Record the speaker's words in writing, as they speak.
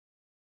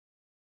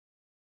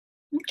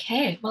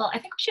Okay, well, I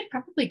think we should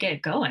probably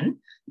get going.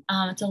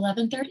 It's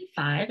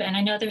 11:35, and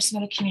I know there's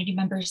some other community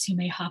members who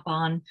may hop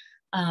on,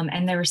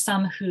 and there were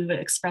some who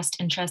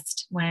expressed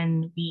interest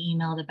when we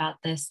emailed about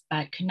this,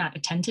 but could not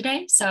attend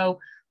today. So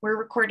we're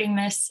recording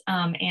this,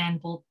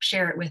 and we'll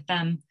share it with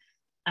them.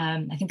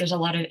 I think there's a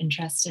lot of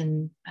interest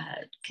in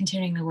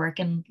continuing the work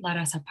in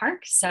Raza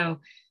Park, so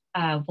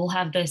we'll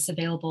have this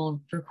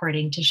available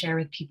recording to share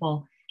with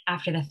people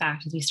after the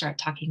fact as we start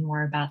talking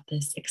more about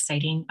this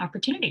exciting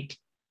opportunity.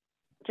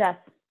 Jess.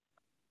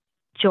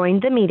 Join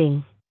the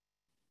meeting.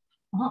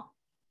 Oh,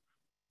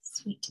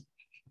 sweet.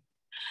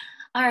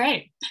 All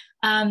right.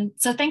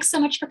 So thanks so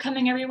much for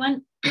coming,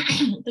 everyone.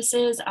 This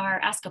is our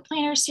Ask a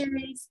Planner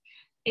series.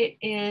 It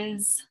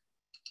is,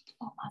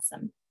 oh,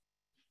 awesome.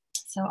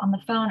 So on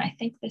the phone, I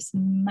think this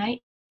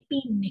might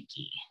be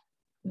Nikki.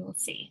 We will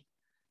see.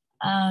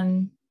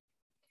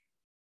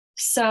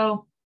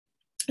 So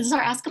this is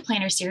our Ask a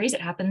Planner series.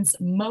 It happens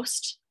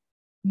most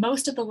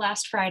of the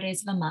last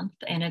Fridays of the month,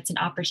 and it's an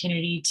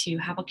opportunity to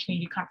have a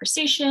community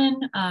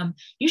conversation.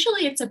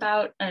 Usually it's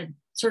about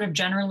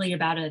generally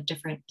about a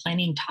different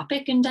planning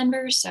topic in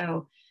Denver.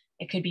 So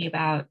it could be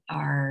about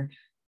our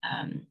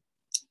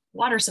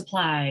water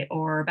supply,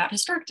 or about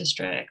historic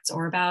districts,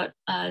 or about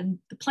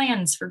the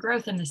plans for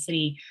growth in the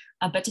city.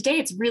 But today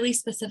it's really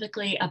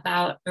specifically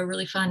about a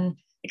really fun,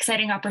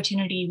 exciting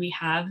opportunity we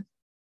have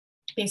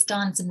based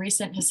on some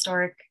recent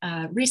historic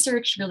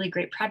research, really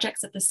great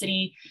projects at the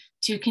city,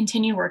 to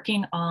continue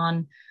working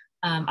on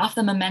off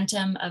the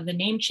momentum of the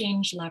name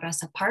change,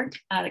 Raza Park,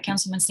 that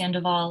Councilman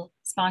Sandoval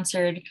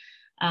sponsored,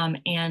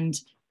 and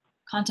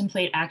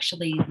contemplate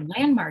actually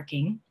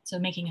landmarking, so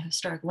making a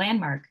historic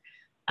landmark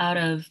out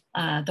of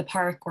the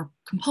park or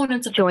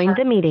components of Join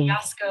the meeting.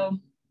 Fiasco,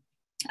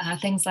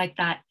 things like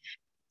that.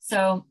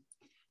 So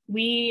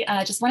we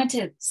just wanted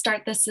to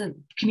start this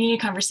community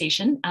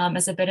conversation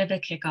as a bit of a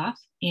kickoff.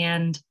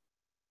 And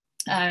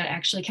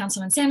actually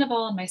Councilman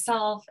Sandoval and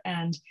myself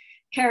and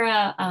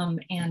Kara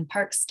and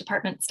Parks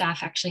Department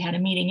staff actually had a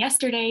meeting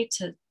yesterday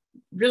to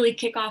really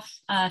kick off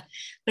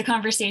the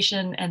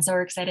conversation. And so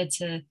we're excited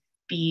to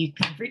be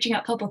kind of reaching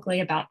out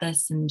publicly about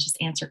this and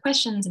just answer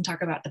questions and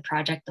talk about the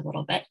project a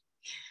little bit.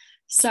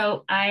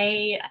 So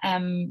I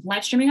am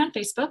live streaming on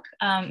Facebook,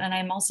 and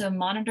I'm also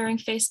monitoring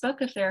Facebook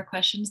if there are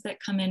questions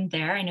that come in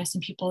there. I know some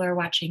people are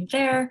watching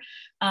there,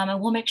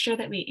 and we'll make sure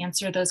that we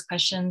answer those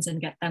questions and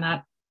get them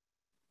up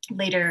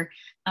later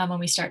when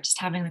we start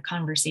just having the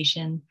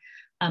conversation.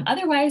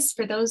 Otherwise,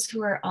 for those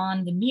who are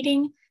on the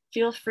meeting,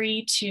 feel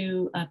free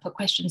to put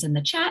questions in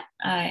the chat,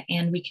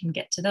 and we can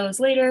get to those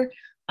later.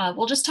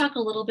 We'll just talk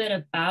a little bit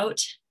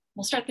about,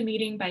 we'll start the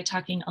meeting by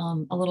talking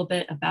a little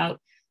bit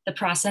about the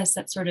process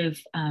that sort of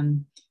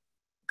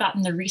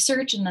gotten the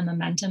research and the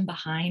momentum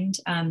behind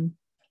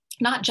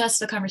not just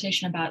the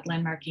conversation about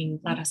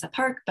landmarking Raza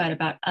Park, but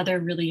about other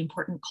really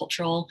important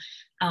cultural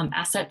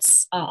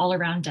assets all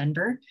around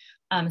Denver.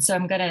 So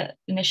I'm gonna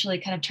initially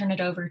kind of turn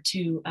it over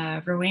to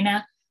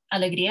Rowena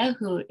Alegria,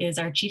 who is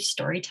our chief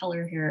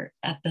storyteller here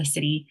at the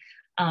city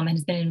and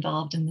has been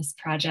involved in this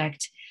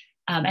project.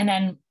 And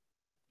then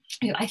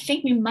I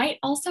think we might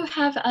also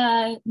have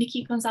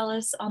Nikki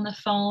Gonzalez on the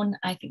phone.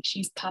 I think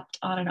she's popped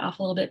on and off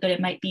a little bit, but it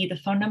might be the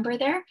phone number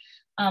there.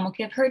 We'll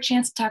give her a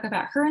chance to talk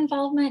about her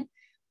involvement.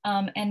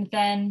 And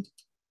then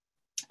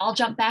I'll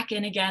jump back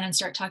in again and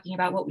start talking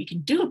about what we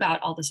can do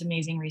about all this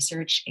amazing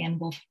research. And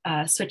we'll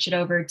switch it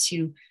over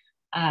to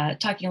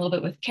talking a little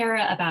bit with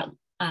Kara about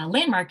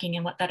landmarking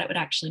and what that would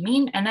actually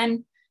mean. And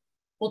then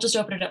we'll just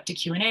open it up to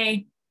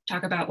Q&A,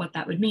 talk about what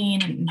that would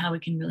mean and how we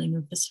can really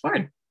move this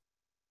forward.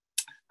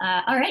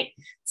 All right,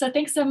 so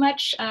thanks so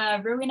much,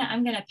 Rowena.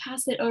 I'm gonna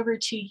pass it over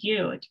to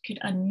you. If you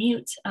could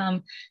unmute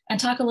and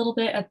talk a little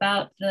bit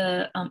about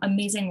the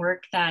amazing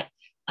work that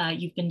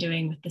you've been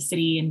doing with the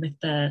city and with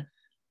the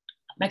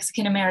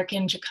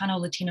Mexican-American,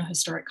 Chicano-Latino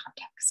historic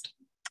context.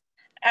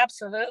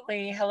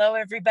 Absolutely. Hello,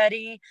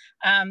 everybody.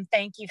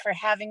 Thank you for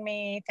having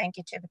me. Thank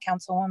you to the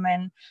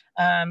councilwoman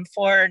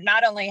for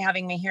not only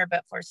having me here,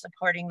 but for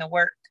supporting the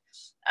work.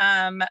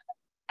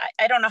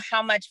 I don't know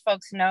how much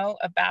folks know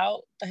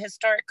about the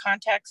historic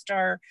context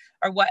or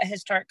what a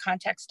historic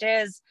context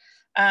is.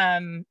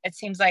 It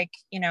seems like,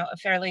 you know, a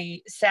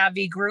fairly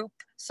savvy group,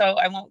 so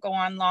I won't go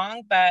on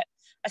long, but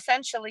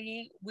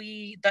essentially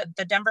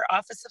the Denver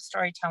Office of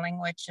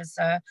Storytelling, which is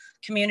a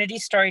community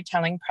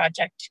storytelling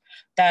project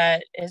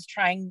that is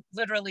trying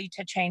literally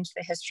to change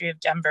the history of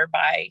Denver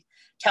by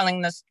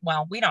telling this,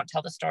 well, we don't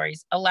tell the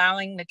stories,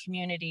 allowing the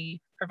community,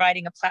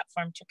 providing a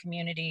platform to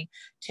community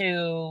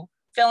to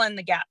fill in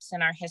the gaps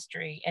in our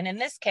history. And in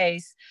this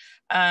case,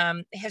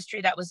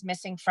 history that was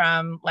missing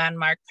from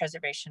landmark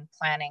preservation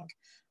planning.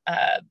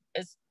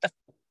 Is the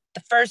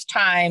first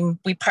time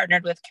we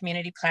partnered with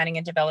Community Planning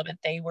and Development.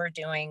 They were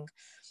doing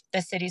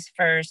the city's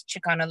first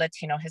Chicano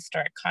Latino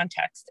historic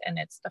context. And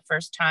it's the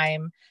first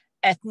time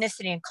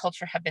ethnicity and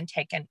culture have been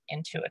taken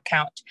into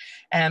account.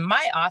 And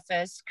my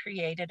office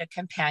created a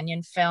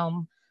companion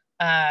film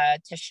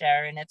to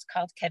share, and it's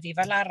called Que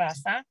Viva la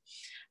Raza,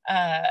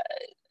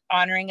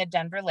 honoring a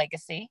Denver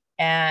legacy.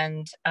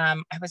 And I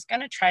was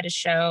going to try to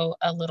show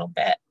a little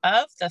bit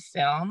of the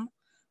film,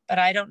 but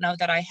I don't know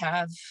that I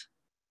have,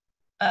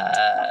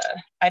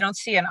 I don't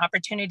see an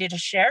opportunity to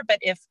share, but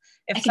if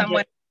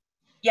someone,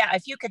 yeah,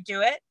 if you could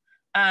do it,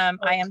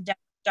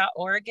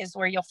 iamdem.org is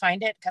where you'll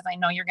find it, because I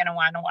know you're going to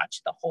want to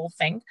watch the whole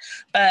thing.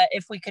 But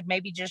if we could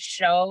maybe just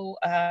show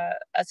a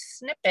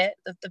snippet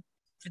of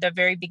the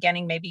very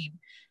beginning, maybe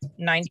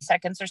 90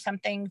 seconds or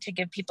something, to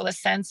give people a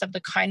sense of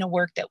the kind of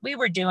work that we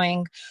were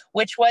doing,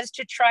 which was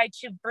to try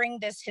to bring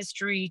this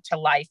history to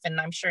life. And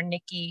I'm sure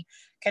Nikki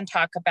can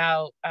talk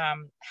about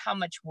how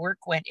much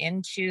work went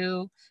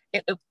into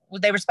it.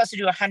 They were supposed to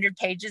do 100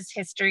 pages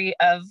history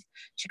of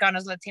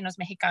Chicanos, Latinos,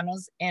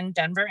 Mexicanos in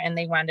Denver, and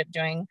they wound up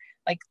doing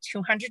like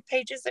 200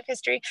 pages of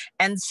history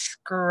and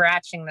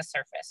scratching the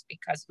surface,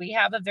 because we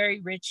have a very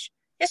rich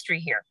history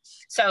here.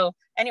 So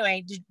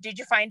anyway, did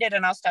you find it?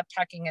 And I'll stop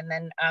talking, and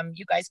then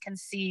you guys can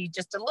see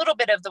just a little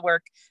bit of the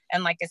work.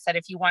 And like I said,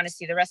 if you want to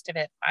see the rest of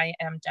it,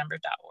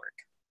 iamdenver.org.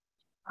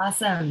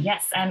 Awesome.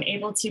 Yes, I'm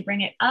able to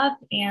bring it up,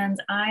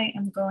 and I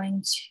am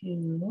going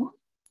to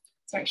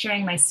start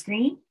sharing my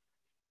screen.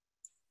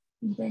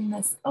 Bring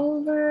this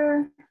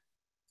over.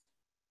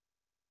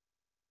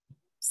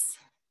 Oops.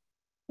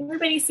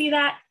 Everybody see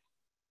that?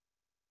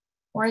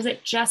 Or is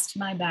it just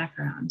my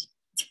background?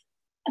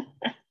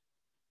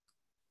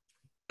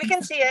 We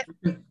can see it.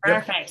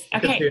 Perfect.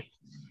 Okay.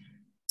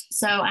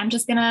 So I'm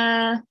just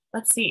gonna,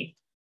 let's see.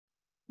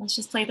 Let's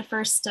just play the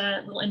first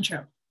little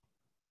intro.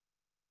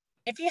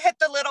 If you hit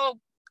the little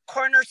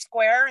corner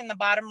square in the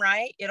bottom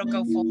right, it'll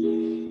go full.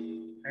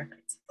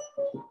 Perfect.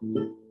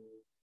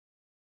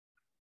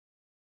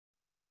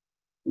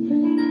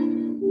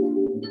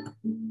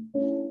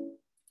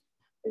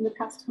 In the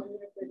past 20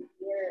 or 30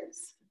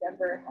 years,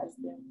 Denver has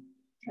been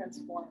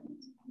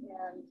transformed,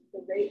 and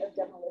the rate of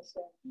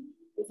demolition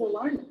is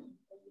alarming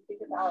when you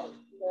think about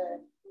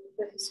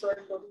the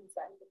historic buildings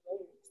that have been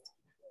raised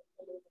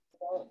in the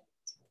development.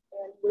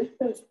 And with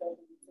those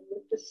buildings and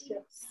with the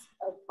shifts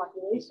of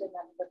population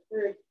that have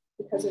occurred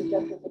because of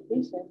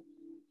gentrification,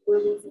 we're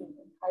losing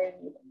entire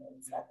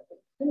neighborhoods that have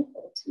been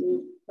critical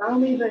to not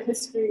only the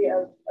history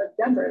of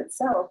Denver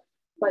itself,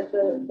 but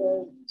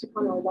the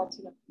Chicano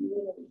Latino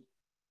community.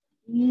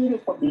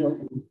 Beautiful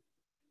building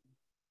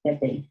that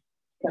they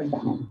tore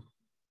down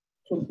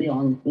to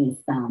build these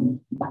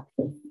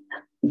boxes,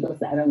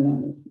 because I don't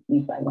know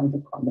if I want to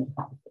call them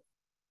boxes,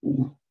 you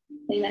know.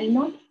 And I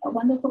know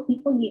wonderful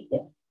people live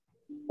there,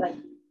 but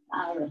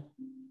our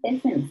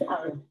essence,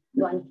 our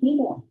lo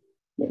antiguo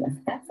de las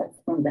casas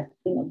from the,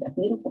 you know, the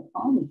beautiful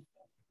homes.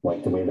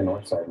 Like the way the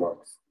north side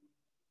looks,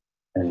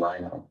 and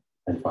Rhino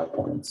and Five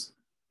Points.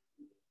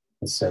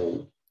 It's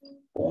so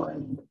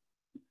boring.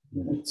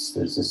 There's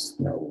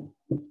just no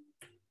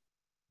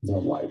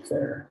life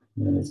there.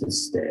 It's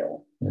just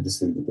stale. I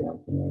just leave it down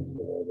for me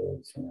the way it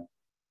is, you know.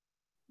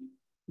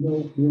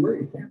 No, the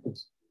Aurora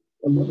campus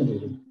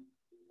eliminated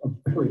a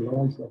very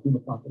large Latino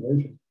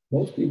population.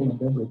 Most people in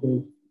Denver,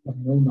 they have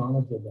no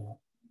knowledge of that.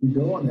 You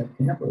go on that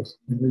campus,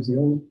 and there's the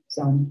old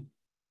San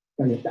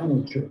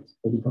Cayetano Church,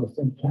 what we call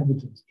St.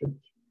 Cabbage's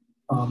Church.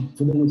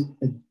 So there was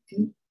a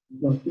deep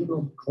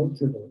Latino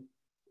culture there.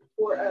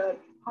 For a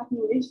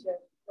population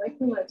like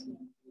the Latino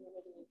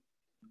community,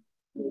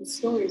 these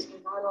stories were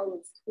not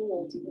always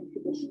told in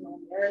traditional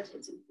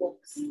narratives in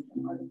books and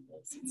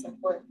articles and so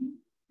forth.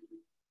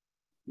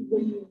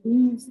 When you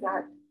lose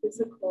that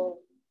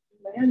physical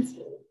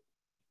landscape,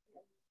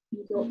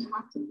 you don't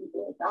talk to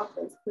people about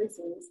those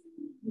places,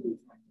 you lose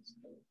that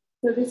history.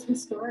 So this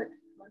historic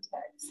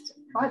context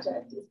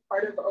project is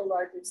part of a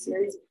larger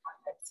series of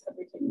contexts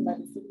undertaken by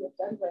the city of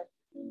Denver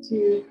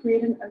to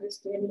create an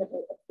understanding of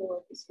the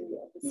full history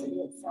of the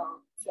city itself.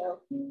 So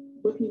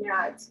looking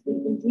at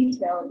in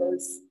detail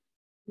those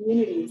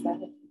communities that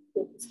have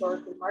been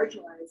historically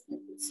marginalized and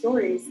whose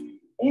stories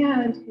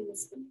and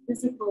whose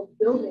physical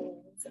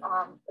buildings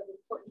of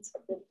importance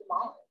have been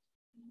demolished.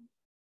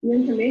 The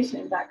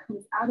information that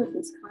comes out of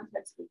this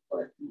context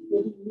report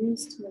will be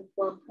used to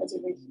inform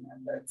preservation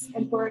efforts.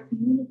 And for a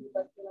community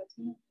like the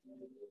Latino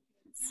community,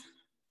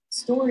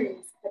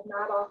 stories have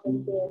not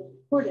often been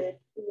reported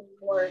in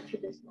more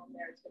traditional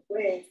narrative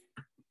ways.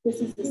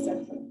 This is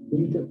essential.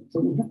 So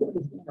we have to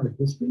understand our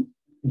history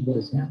and what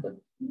has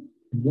happened.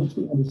 And once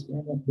we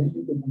understand that, then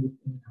we can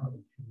understand how to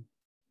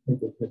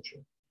make a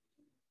picture.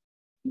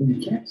 And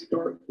you can't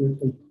start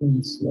with a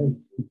clean slate.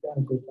 You've got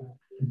to go back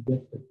and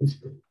get the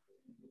history.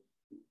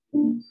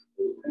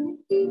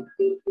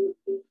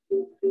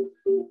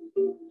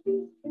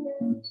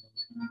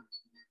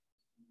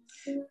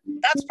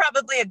 That's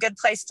probably a good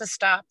place to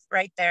stop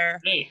right there.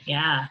 Great.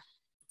 Yeah.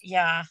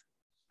 Yeah.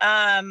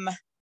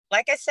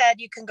 Like I said,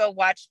 you can go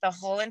watch the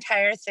whole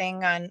entire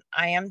thing on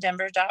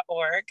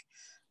iamdenver.org.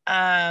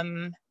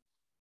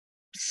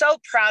 So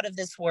proud of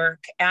this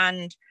work.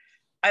 And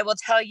I will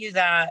tell you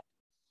that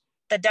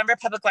the Denver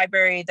Public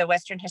Library, the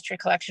Western History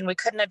Collection, we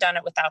couldn't have done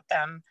it without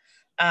them.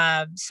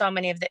 So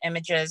many of the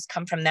images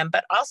come from them,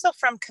 but also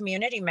from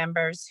community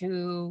members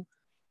who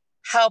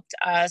helped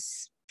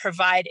us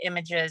provide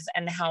images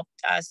and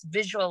helped us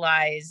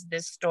visualize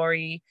this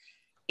story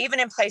even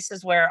in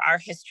places where our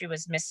history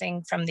was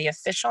missing from the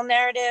official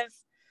narrative,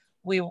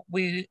 we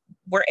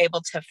were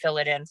able to fill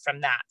it in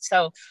from that.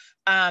 So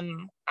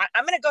I'm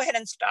going to go ahead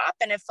and stop.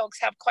 And if folks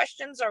have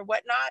questions or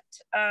whatnot,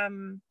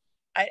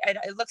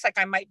 it looks like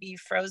I might be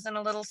frozen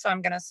a little, so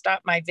I'm going to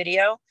stop my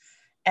video.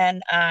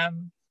 And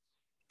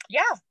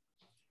yeah.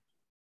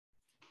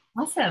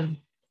 Awesome.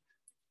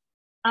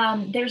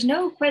 There's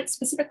no quite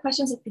specific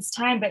questions at this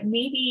time, but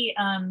maybe,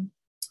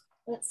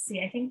 let's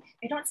see, I think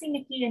I don't see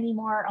Nikki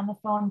anymore on the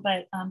phone,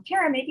 but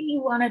Kara, maybe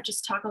you want to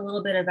just talk a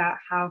little bit about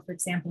how, for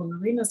example,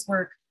 Marima's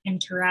work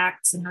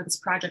interacts and how this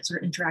project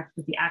sort of interacts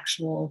with the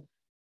actual,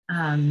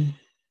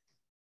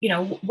 you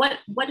know,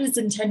 what is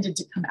intended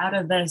to come out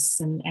of this,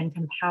 and kind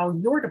of how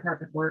your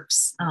department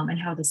works, and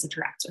how this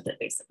interacts with it,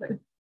 basically.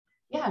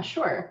 Yeah,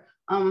 sure.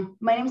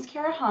 My name is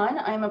Kara Hahn.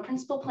 I'm a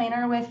principal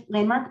planner with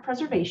Landmark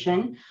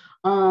Preservation.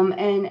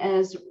 And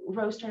as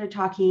Rose started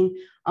talking,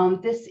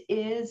 this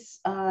is,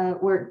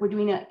 we're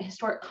doing a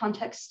historic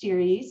context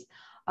series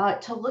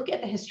to look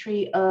at the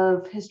history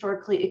of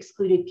historically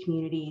excluded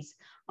communities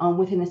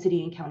within the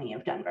city and county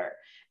of Denver.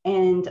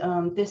 And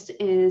this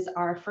is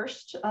our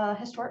first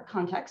historic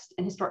context.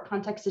 And historic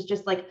context is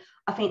just like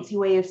a fancy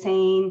way of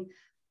saying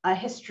a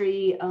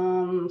history,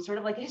 sort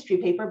of like a history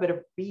paper, but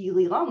a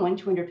really long one,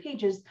 200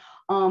 pages,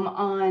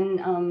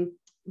 on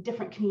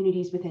different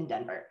communities within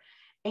Denver.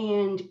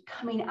 And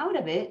coming out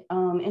of it,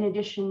 in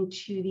addition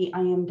to the I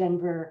Am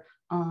Denver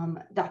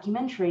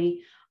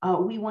documentary,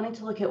 we wanted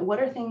to look at what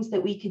are things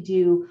that we could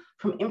do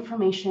from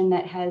information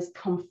that has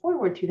come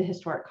forward through the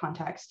historic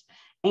context.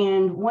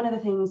 And one of the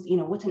things, you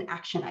know, what's an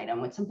action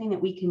item? What's something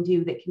that we can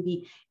do that can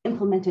be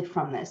implemented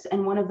from this?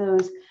 And one of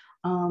those,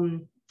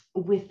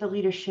 with the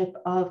leadership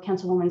of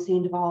Councilwoman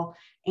Sandoval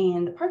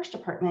and the Parks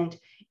Department,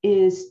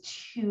 is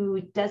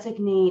to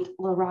designate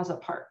La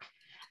Raza Park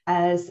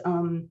as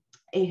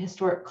a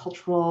historic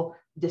cultural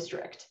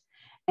district.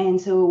 And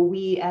so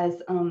we,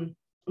 as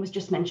was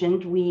just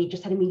mentioned, we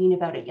just had a meeting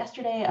about it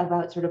yesterday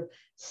about sort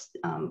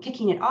of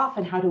kicking it off,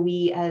 and how do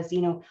we, as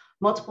you know,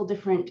 multiple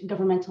different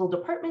governmental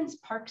departments,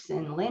 parks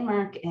and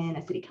landmark and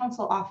a city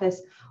council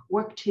office,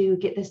 work to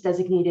get this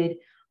designated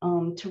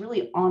to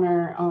really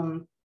honor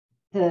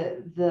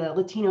the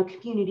Latino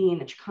community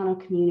and the Chicano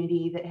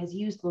community that has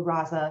used La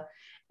Raza,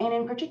 and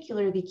in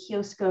particular the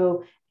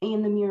Kiosko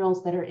and the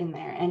murals that are in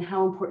there, and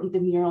how important the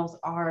murals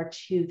are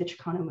to the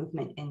Chicano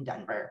movement in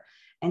Denver.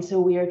 And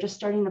so we are just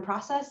starting the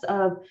process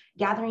of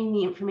gathering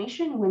the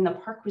information. When the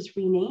park was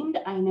renamed,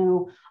 I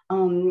know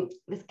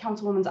this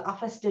councilwoman's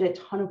office did a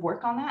ton of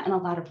work on that and a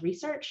lot of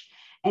research.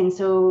 And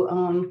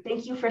so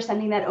thank you for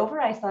sending that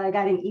over. I saw I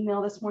got an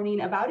email this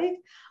morning about it.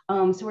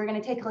 So we're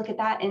going to take a look at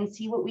that and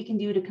see what we can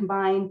do to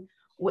combine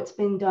what's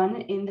been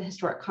done in the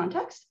historic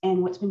context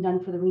and what's been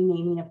done for the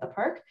renaming of the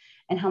park,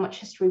 and how much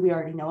history we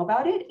already know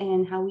about it,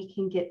 and how we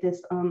can get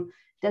this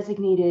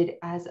designated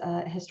as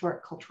a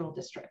historic cultural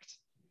district.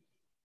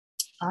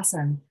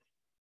 Awesome.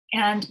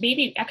 And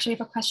maybe actually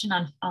have a question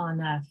on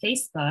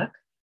Facebook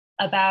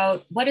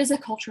about what is a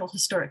cultural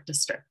historic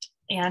district?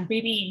 And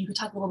maybe you could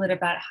talk a little bit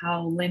about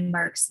how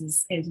Landmarks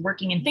is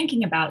working and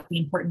thinking about the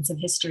importance of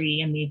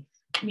history and the,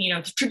 you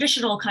know,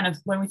 traditional kind of,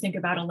 when we think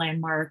about a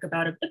landmark,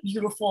 about a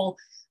beautiful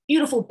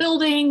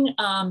building,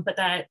 but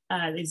that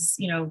is,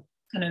 you know,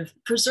 kind of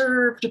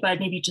preserved, but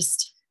maybe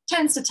just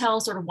tends to tell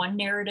sort of one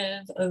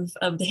narrative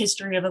of the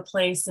history of a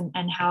place,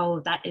 and how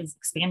that is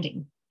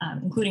expanding,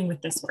 including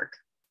with this work.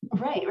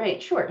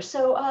 Right, sure.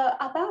 So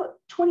about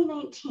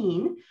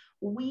 2019,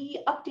 we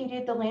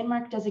updated the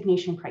landmark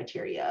designation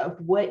criteria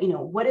of what, you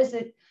know, what is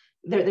it?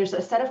 There's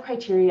a set of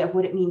criteria of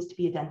what it means to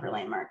be a Denver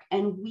landmark.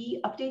 And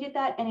we updated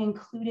that and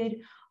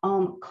included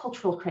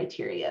cultural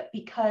criteria,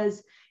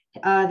 because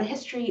the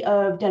history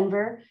of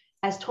Denver,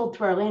 as told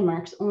through our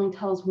landmarks, only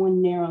tells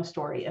one narrow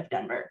story of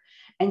Denver.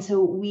 And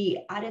so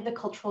we added the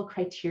cultural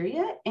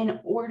criteria in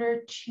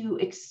order to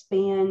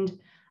expand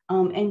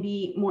and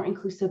be more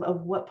inclusive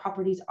of what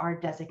properties are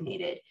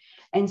designated.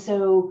 And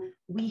so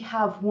we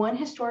have one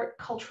historic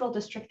cultural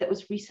district that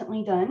was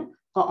recently done,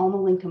 La Alma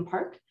Lincoln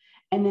Park,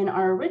 and then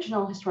our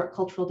original historic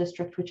cultural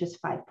district, which is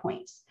 5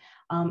 Points.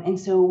 And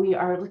so we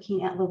are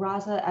looking at La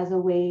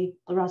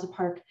Raza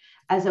Park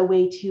as a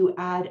way to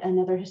add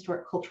another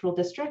historic cultural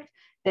district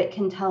that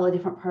can tell a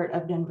different part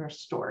of Denver's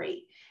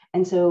story.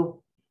 And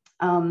so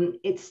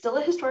it's still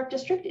a historic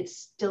district. It's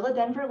still a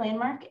Denver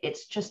landmark.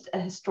 It's just a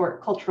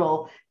historic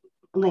cultural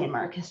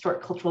landmark,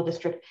 historic cultural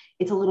district.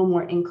 It's a little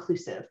more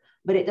inclusive,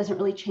 but it doesn't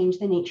really change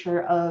the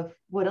nature of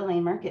what a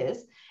landmark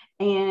is.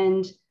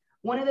 And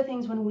one of the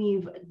things when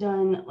we've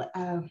done,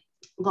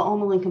 La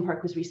Alma Lincoln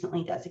Park was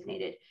recently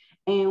designated,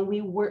 and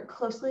we work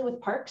closely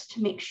with parks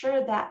to make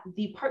sure that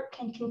the park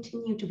can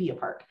continue to be a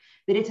park,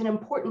 that it's an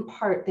important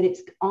part, that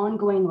its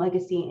ongoing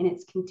legacy and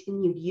its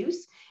continued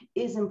use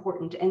is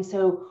important. And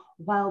so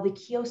while the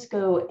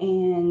Kiosko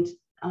and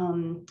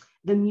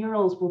the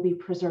murals will be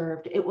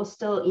preserved. It will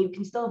still, you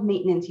can still have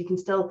maintenance, you can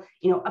still,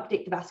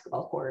 update the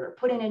basketball court or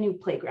put in a new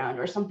playground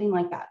or something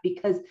like that,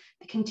 because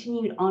the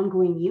continued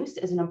ongoing use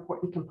is an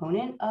important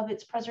component of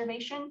its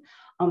preservation.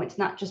 It's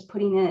not just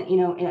putting it,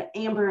 in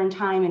amber in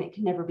time and it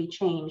can never be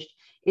changed.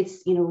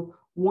 It's,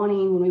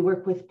 wanting, when we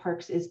work with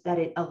parks, is that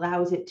it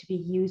allows it to be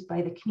used by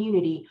the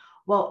community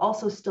while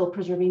also still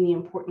preserving the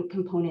important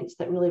components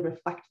that really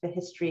reflect the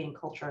history and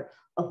culture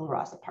of La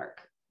Raza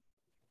Park.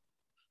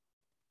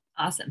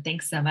 Awesome,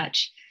 thanks so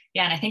much.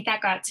 Yeah, and I think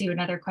that got to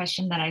another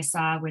question that I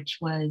saw, which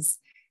was,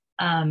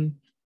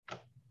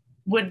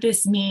 would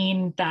this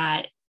mean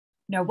that,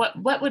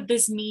 what would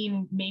this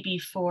mean maybe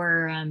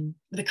for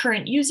the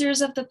current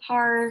users of the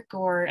park,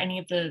 or any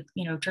of the,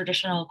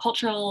 traditional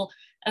cultural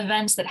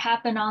events that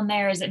happen on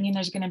there? Does it mean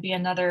there's going to be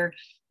another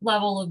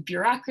level of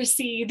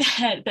bureaucracy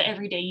that the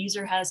everyday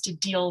user has to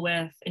deal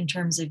with in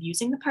terms of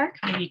using the park?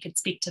 Maybe you could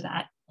speak to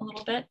that a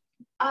little bit.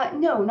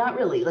 No, not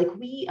really. Like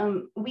we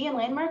in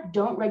Landmark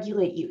don't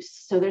regulate use.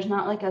 So there's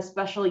not like a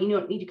special, you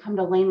don't need to come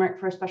to Landmark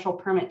for a special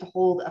permit to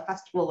hold a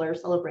festival or a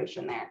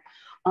celebration there.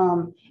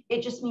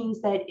 It just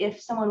means that if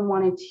someone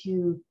wanted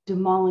to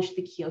demolish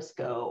the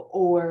kiosco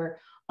or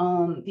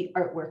the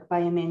artwork by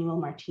Emmanuel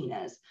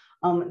Martinez,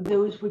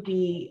 those would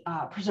be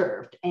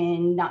preserved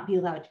and not be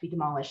allowed to be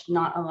demolished,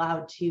 not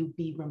allowed to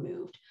be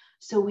removed.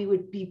 So we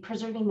would be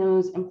preserving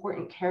those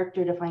important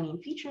character defining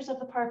features of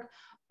the park.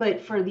 But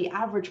for the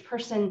average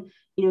person,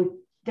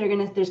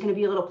 there's gonna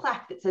be a little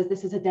plaque that says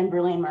this is a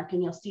Denver landmark,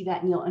 and you'll see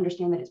that and you'll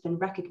understand that it's been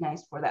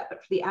recognized for that. But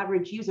for the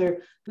average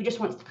user who just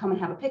wants to come and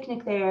have a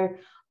picnic there,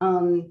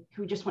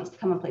 who just wants to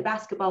come and play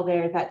basketball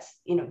there, that's,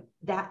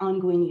 that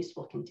ongoing use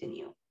will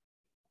continue.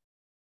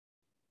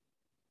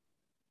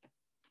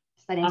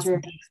 Does that answer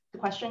Awesome. the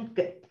question?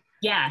 Good.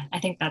 Yeah, I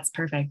think that's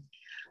perfect.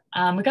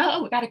 We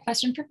got a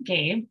question from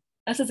Gabe.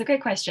 This is a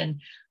great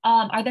question.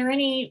 Are there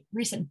any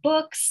recent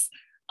books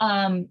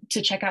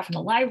to check out from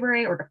the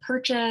library or to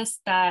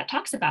purchase that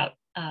talks about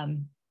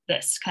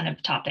this kind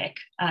of topic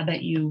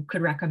that you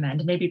could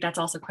recommend? Maybe that's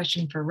also a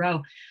question for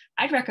Ro.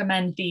 I'd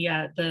recommend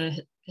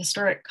the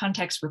Historic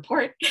Context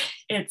Report.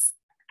 It's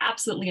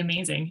absolutely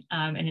amazing,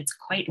 and it's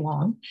quite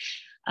long.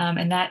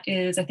 And that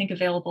is, I think,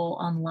 available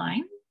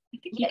online. I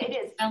think you can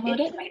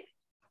download it, right?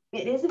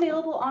 It is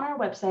available on our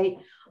website.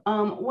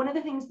 One of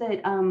the things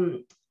that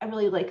I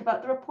really like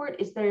about the report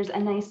is there's a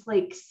nice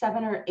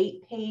 7 or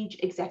 8 page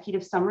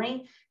executive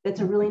summary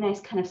that's a really nice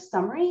kind of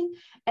summary.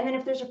 And then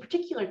if there's a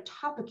particular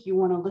topic you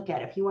want to look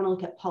at, if you want to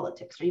look at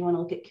politics or you want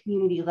to look at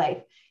community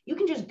life, you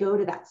can just go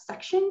to that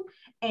section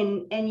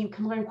and you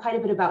can learn quite a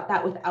bit about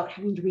that without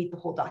having to read the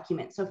whole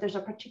document. So if there's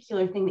a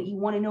particular thing that you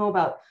want to know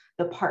about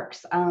the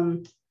parks,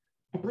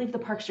 I believe the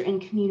parks are in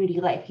community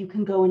life, you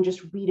can go and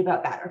just read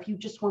about that. Or if you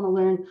just want to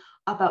learn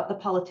about the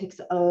politics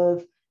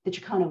of the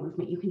Chicano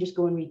movement, you can just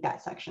go and read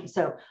that section.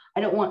 So I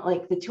don't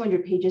want the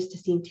 200 pages to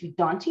seem too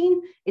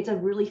daunting. It's a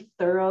really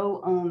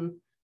thorough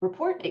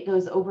report. It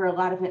goes over a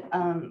lot of it,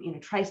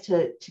 tries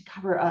to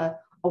cover a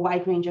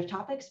wide range of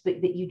topics,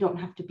 but that you don't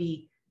have to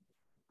be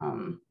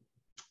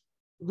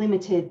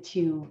limited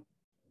to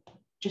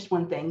just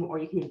one thing, or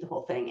you can read the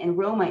whole thing. And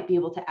Ro might be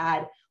able to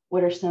add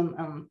what are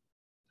some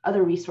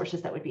other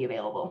resources that would be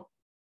available.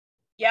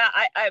 Yeah,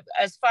 I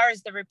as far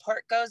as the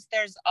report goes,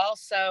 there's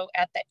also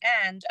at the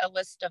end a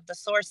list of the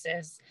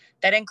sources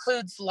that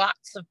includes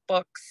lots of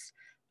books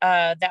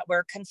that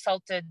were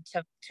consulted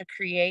to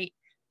create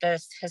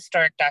this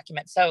historic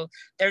document. So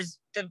there's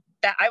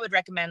that I would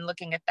recommend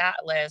looking at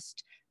that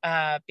list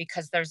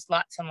because there's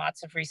lots and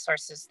lots of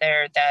resources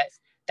there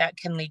that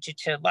can lead you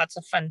to lots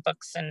of fun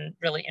books and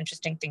really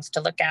interesting things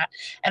to look at.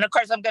 And of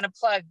course, I'm going to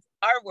plug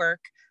our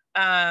work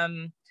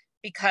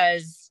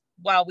because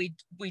while we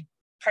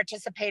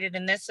participated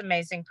in this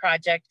amazing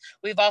project,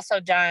 we've also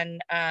done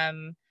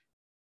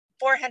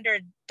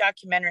 400 not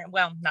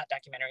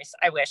documentaries,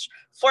 I wish,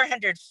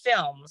 400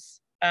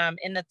 films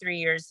in the 3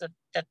 years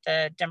that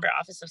the Denver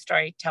Office of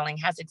Storytelling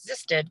has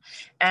existed.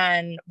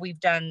 And we've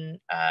done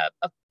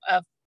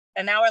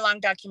an hour-long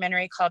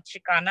documentary called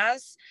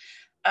Chicanas,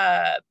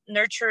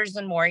 Nurturers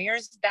and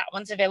Warriors. That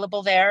one's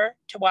available there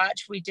to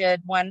watch. We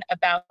did one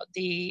about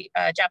the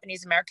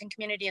Japanese American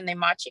community in the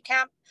Machi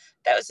camp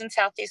that was in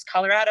Southeast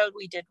Colorado.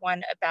 We did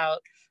one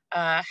about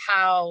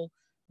how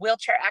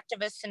wheelchair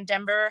activists in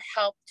Denver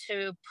helped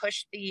to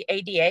push the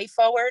ADA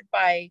forward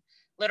by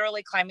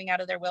literally climbing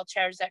out of their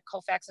wheelchairs at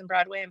Colfax and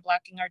Broadway and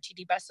blocking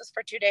RTD buses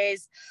for 2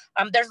 days.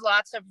 There's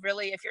lots of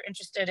really, if you're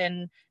interested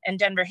in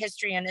Denver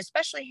history and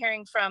especially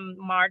hearing from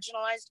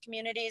marginalized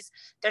communities,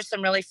 there's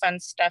some really fun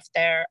stuff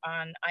there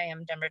on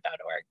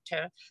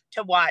imdenver.org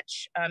to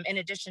watch, in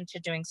addition to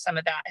doing some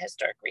of that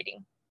historic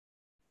reading.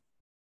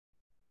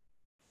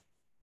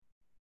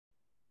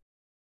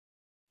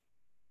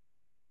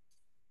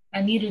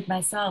 I muted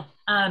myself.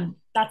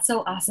 That's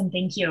so awesome.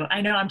 Thank you.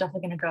 I know I'm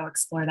definitely going to go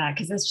explore that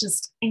because it's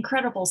just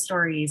incredible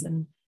stories.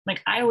 And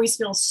I always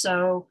feel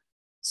so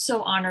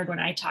so honored when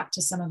I talk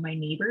to some of my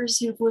neighbors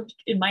who've lived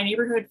in my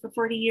neighborhood for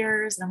 40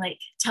 years. And I'm like,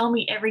 tell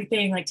me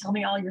everything, like tell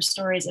me all your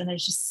stories. And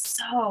there's just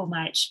so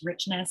much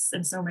richness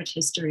and so much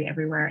history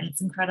everywhere. And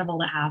it's incredible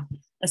to have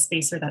a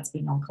space where that's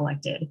being all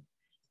collected.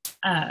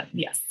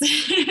 Yes.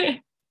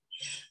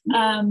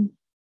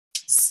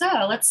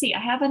 So let's see, I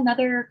have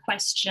another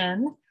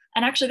question.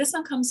 And actually this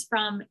one comes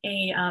from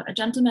a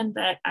gentleman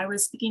that I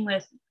was speaking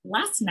with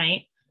last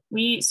night.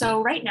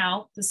 So right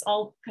now, this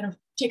all kind of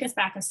take us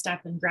back a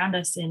step and ground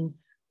us in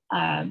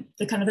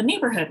the kind of the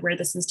neighborhood where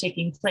this is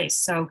taking place.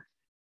 So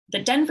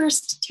the Denver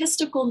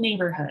Statistical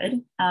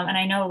Neighborhood, and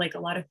I know like a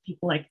lot of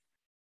people like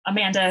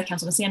Amanda,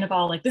 Councilman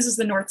Sandoval, like this is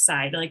the North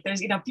Side. Like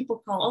there's,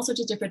 people call all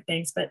sorts of different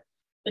things, but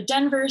the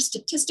Denver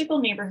Statistical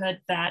Neighborhood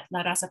that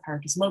La Raza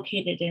Park is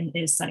located in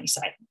is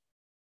Sunnyside,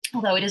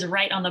 although it is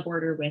right on the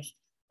border with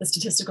the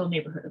Statistical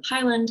Neighborhood of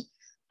Highland.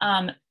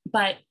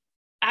 But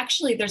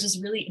actually, there's this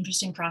really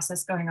interesting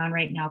process going on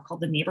right now called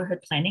the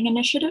Neighborhood Planning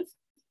Initiative.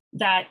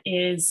 That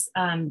is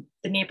the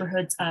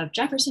neighborhoods of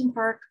Jefferson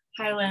Park,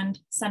 Highland,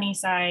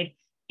 Sunnyside,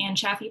 and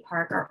Chaffee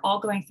Park are all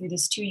going through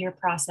this 2-year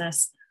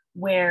process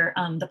where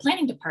the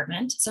planning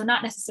department, so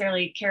not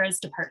necessarily Kara's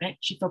department,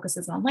 she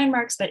focuses on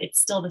landmarks, but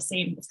it's still the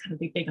same, it's kind of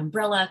the big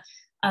umbrella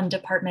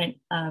department,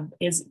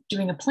 is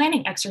doing a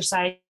planning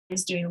exercise,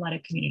 doing a lot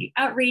of community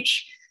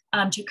outreach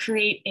to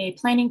create a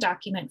planning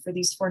document for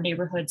these 4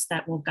 neighborhoods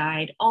that will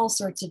guide all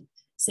sorts of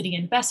city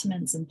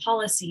investments and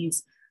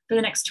policies for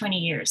the next 20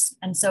 years.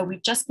 And so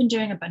we've just been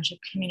doing a bunch of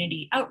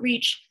community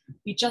outreach.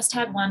 We just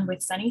had one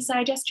with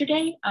Sunnyside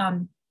yesterday.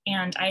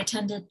 And I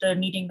attended the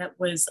meeting that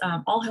was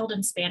all held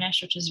in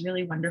Spanish, which is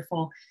really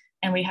wonderful.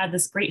 And we had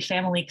this great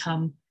family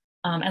come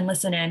and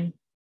listen in.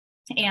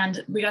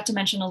 And we got to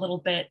mention a little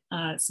bit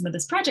some of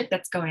this project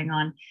that's going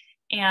on.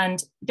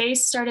 And they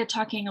started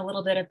talking a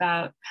little bit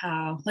about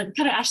how, like, we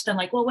kind of asked them,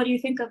 like, well, what do you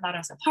think of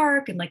Raza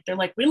Park? And like, they're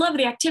like, we love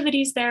the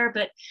activities there,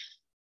 but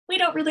we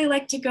don't really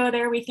like to go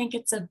there. We think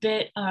it's a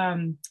bit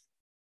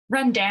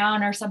run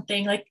down or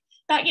something like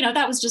that.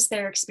 That was just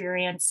their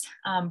experience.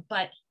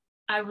 But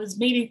I was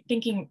maybe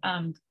thinking,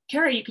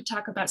 Kara, you could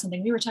talk about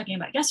something we were talking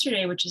about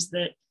yesterday, which is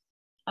that,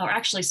 or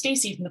actually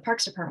Stacy from the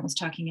Parks Department was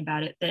talking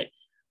about it, that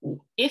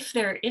if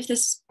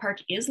this park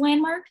is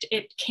landmarked,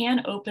 it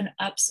can open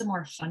up some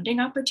more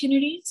funding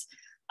opportunities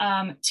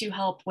to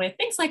help with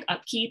things like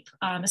upkeep,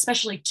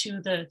 especially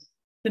to the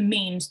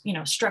main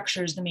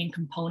structures, the main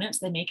components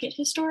that make it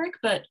historic,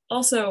 but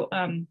also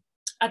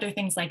other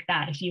things like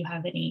that. If you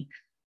have any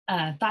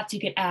thoughts you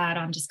could add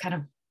on just kind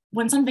of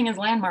when something is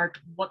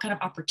landmarked, what kind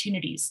of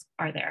opportunities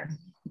are there?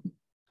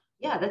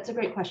 Yeah, that's a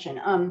great question.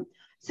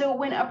 So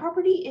when a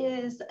property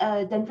is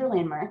a Denver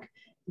landmark,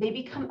 they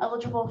become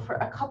eligible for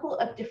a couple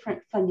of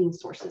different funding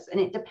sources, and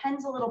it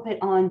depends a little bit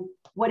on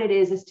what it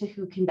is as to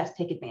who can best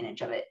take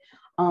advantage of it.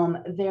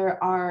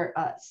 There are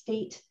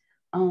state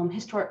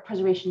historic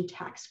preservation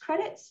tax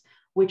credits,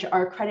 which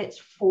are credits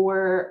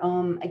for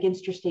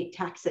against your state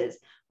taxes,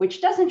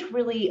 which doesn't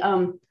really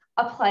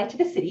apply to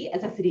the city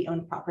as a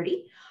city-owned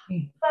property.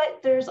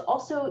 But there's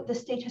also the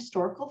State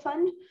Historical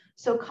Fund.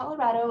 So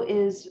Colorado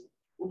is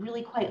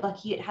really quite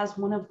lucky. It has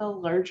one of the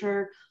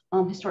larger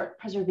historic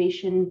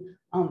preservation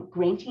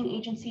granting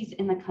agencies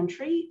in the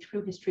country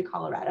through History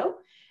Colorado.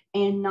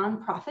 And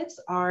nonprofits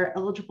are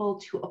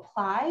eligible to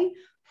apply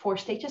for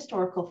State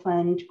Historical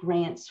Fund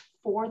grants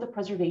for the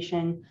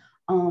preservation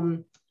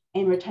and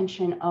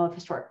retention of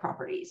historic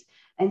properties.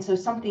 And so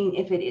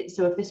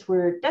if this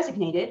were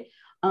designated,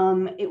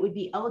 it would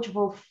be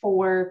eligible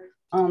for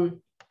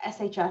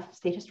SHF,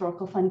 State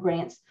Historical Fund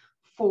grants,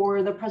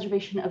 for the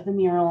preservation of the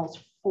murals,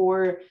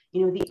 for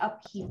the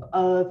upkeep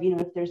of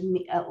if there's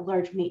a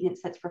large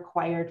maintenance that's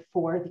required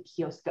for the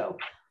kiosko.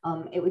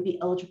 It would be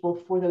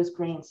eligible for those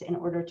grants in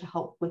order to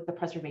help with the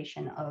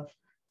preservation of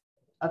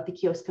the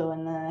kiosko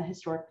and the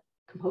historic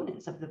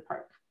components of the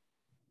park.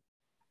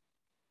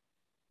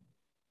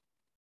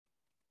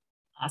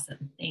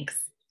 Awesome, thanks.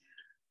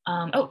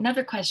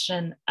 Another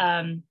question.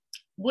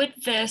 Would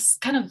this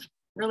kind of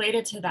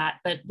related to that,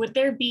 but would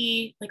there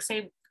be, like,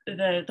 say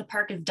the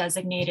park is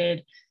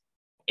designated,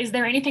 is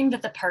there anything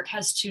that the park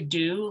has to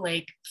do,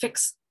 like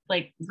fix,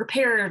 like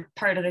repair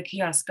part of the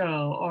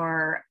kiosko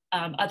or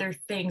other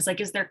things? Like,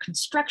 is there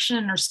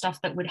construction or stuff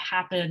that would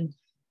happen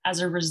as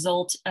a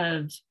result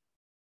of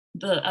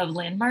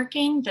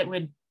landmarking that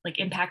would like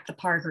impact the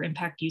park or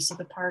impact use of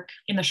the park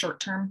in the short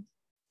term?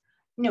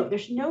 No,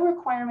 there's no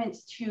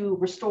requirements to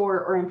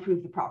restore or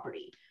improve the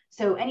property.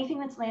 So anything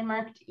that's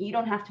landmarked, you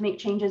don't have to make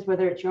changes,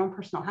 whether it's your own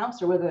personal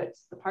house or whether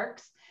it's the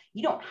parks.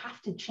 You don't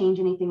have to change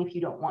anything if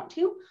you don't want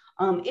to.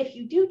 If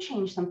you do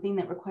change something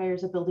that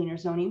requires a building or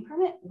zoning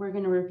permit, we're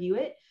going to review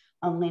it.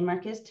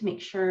 Landmark is to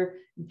make sure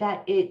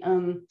that it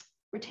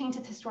retains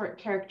its historic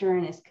character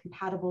and is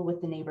compatible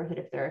with the neighborhood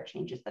if there are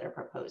changes that are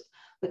proposed.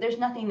 But there's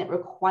nothing that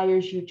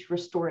requires you to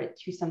restore it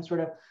to some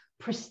sort of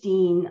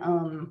pristine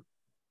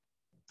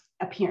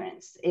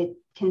appearance. It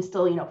can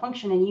still,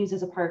 function and use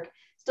as a park,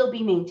 still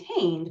be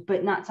maintained,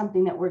 but not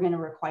something that we're going to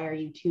require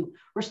you to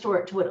restore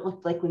it to what it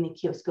looked like when the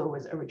kiosko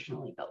was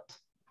originally built.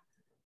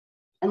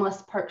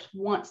 unless Parks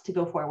wants to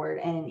go forward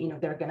and, you know,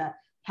 they're going to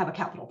have a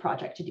capital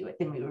project to do it,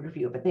 then we would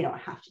review it, but they don't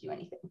have to do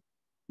anything.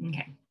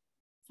 Okay,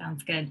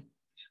 sounds good.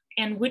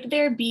 And would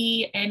there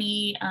be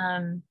any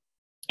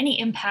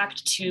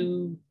impact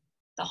to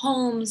the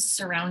homes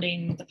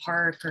surrounding the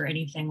park or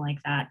anything like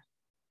that?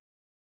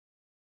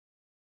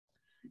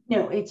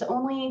 No, it's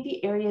only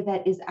the area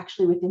that is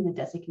actually within the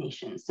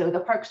designation. So the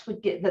parks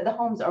would get, the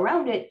homes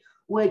around it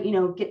would, you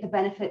know, get the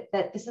benefit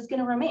that this is going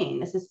to remain.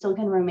 This is still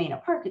going to remain a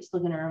park. It's still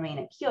going to remain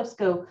a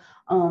kiosco.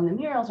 The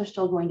murals are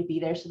still going to be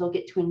there, so they'll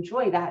get to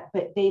enjoy that,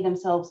 but they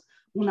themselves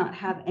will not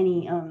have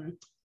any,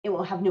 it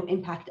will have no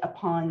impact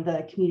upon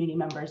the community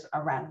members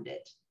around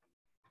it.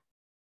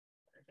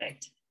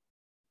 Perfect.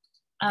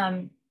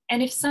 And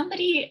if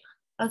somebody,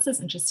 oh, this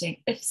is interesting.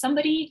 If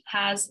somebody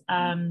has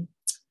maybe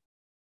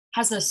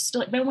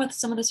with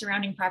some of the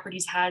surrounding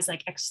properties has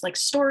like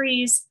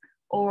stories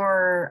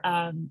or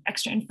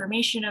extra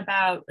information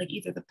about like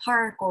either the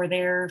park or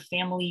their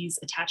family's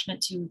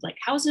attachment to like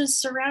houses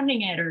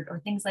surrounding it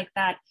or things like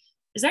that,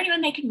 is there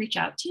anyone they can reach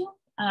out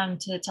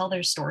to tell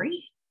their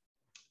story?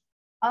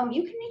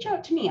 You can reach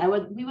out to me.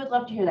 We would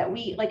love to hear that.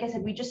 Like I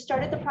said, we just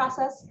started the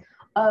process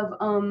of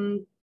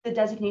the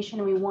designation,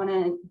 and we want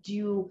to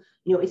do,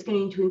 you know, it's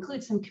going to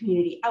include some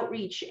community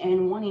outreach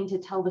and wanting to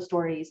tell the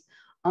stories.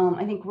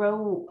 I think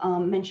Ro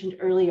mentioned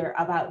earlier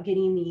about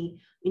getting the,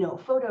 you know,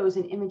 photos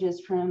and images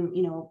from,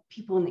 you know,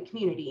 people in the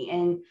community.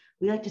 And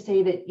we like to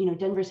say that, you know,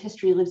 Denver's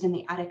history lives in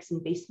the attics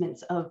and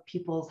basements of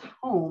people's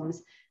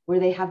homes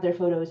where they have their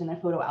photos and their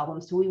photo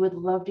albums. So we would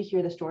love to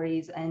hear the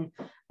stories and,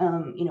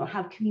 you know,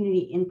 have community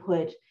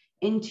input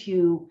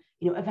into,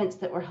 you know, events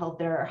that were held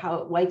there,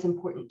 or why it's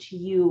important to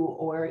you,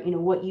 or, you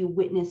know, what you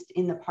witnessed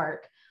in the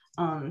park.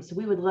 So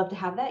we would love to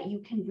have that.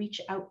 You can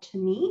reach out to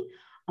me.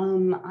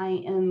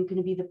 I am going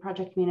to be the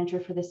project manager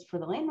for this for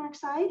the landmark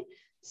side.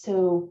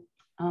 So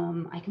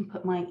I can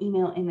put my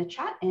email in the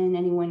chat and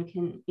anyone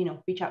can, you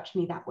know, reach out to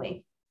me that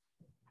way.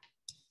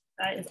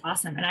 That is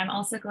awesome. And I'm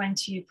also going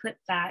to put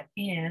that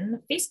in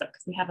Facebook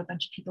because we have a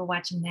bunch of people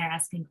watching there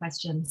asking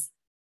questions.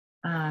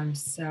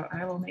 So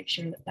I will make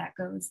sure that that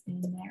goes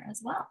in there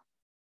as well.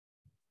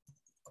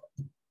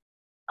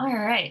 All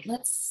right,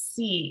 let's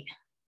see.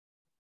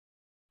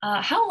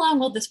 How long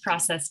will this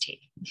process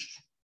take?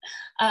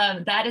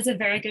 That is a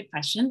very good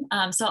question.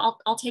 So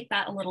I'll take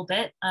that a little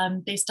bit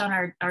based on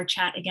our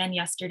chat again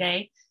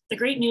yesterday. The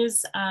great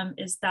news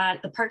is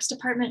that the Parks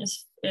Department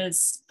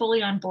is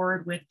fully on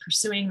board with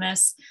pursuing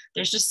this.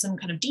 There's just some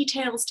kind of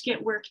details to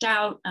get worked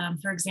out.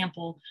 For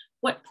example,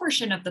 what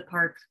portion of the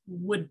park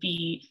would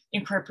be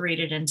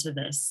incorporated into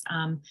this?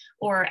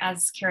 Or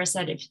as Kara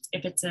said,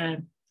 if it's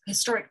a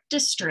historic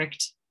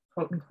district,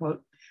 quote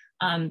unquote,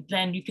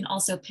 then you can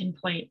also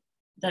pinpoint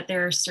that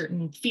there are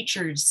certain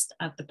features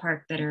of the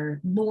park that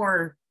are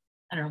more,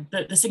 I don't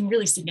know, the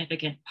really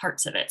significant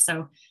parts of it.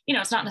 So, you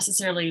know, it's not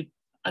necessarily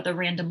the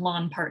random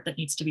lawn part that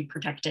needs to be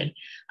protected.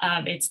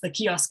 It's the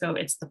kiosco,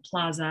 it's the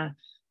plaza,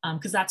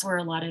 because that's where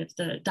a lot of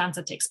the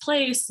danza takes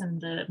place and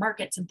the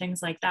markets and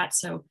things like that.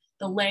 So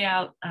the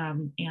layout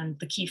and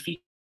the key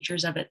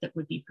features of it that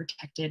would be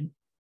protected.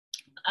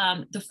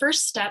 The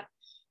first step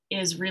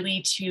is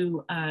really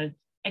to,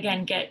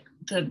 again, get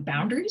the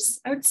boundaries,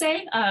 I would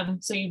say.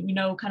 So you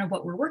know kind of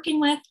what we're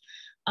working with.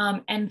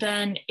 And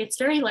then it's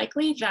very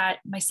likely that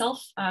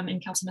myself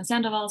in Councilman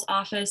Sandoval's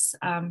office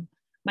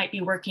might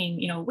be working,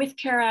 you know, with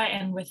Kara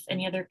and with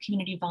any other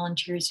community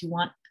volunteers who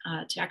want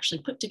to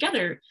actually put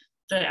together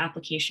the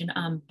application.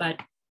 But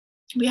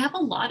we have a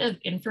lot of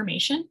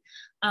information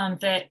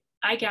that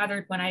I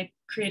gathered when I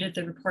created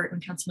the report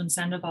when Councilman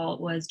Sandoval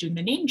was doing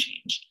the name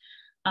change.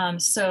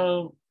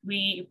 So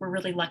we were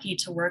really lucky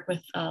to work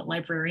with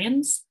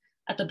librarians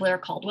at the Blair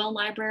Caldwell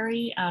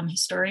Library,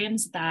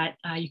 historians that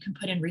you can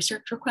put in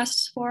research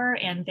requests for,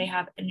 and they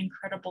have an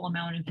incredible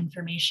amount of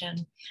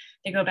information.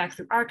 They go back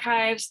through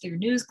archives, through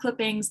news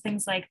clippings,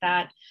 things like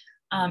that.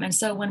 And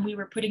so when we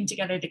were putting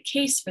together the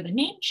case for the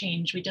name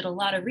change, we did a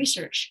lot of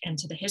research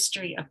into the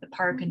history of the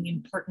park and the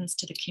importance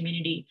to the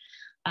community.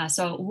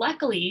 So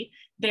luckily,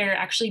 there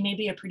actually may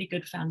be a pretty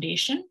good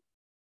foundation,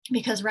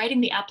 because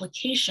writing the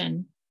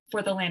application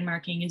for the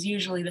landmarking is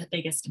usually the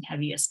biggest and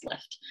heaviest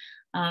lift.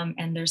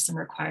 And there's some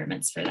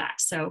requirements for that.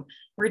 So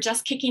we're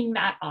just kicking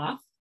that off.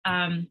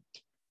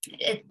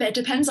 It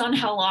depends on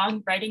how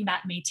long writing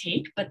that may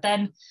take, but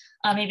then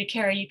maybe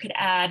Kara, you could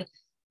add,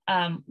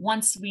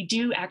 once we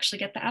do actually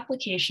get the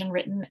application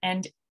written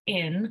and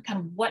in, kind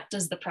of what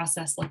does the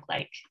process look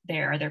like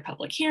there? Are there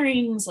public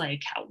hearings?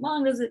 Like how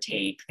long does it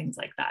take? Things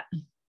like that.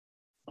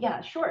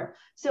 Yeah, sure.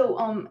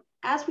 So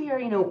as we are,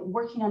 you know,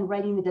 working on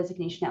writing the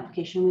designation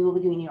application, we will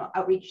be doing, you know,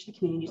 outreach to the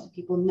community so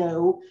people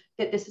know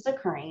that this is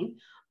occurring.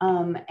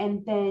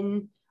 And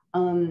then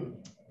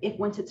if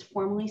once it's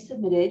formally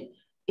submitted,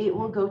 it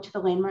will go to the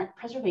Landmark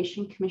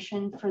Preservation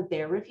Commission for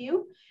their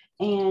review.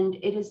 And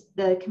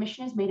the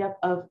commission is made up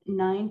of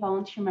 9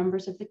 volunteer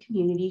members of the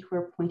community who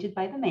are appointed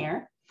by the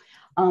mayor.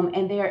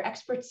 And they are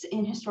experts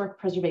in historic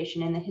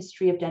preservation and the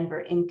history of Denver,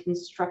 in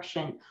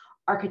construction,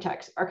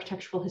 architects,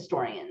 architectural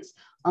historians,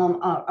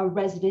 a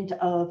resident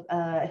of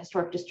a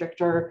historic district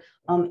or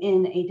in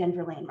a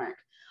Denver landmark.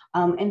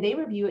 And they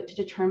review it to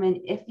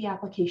determine if the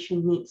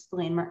application meets the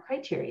landmark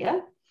criteria.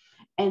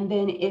 And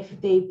then if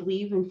they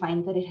believe and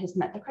find that it has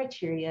met the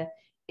criteria,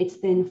 it's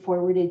then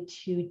forwarded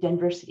to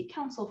Denver City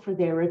Council for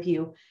their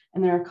review.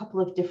 And there are a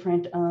couple of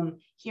different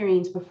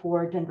hearings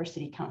before Denver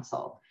City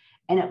Council.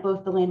 And at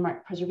both the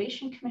Landmark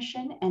Preservation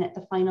Commission and at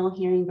the final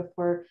hearing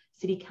before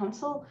City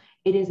Council,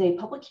 it is a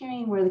public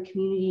hearing where the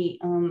community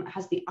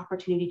has the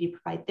opportunity to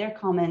provide their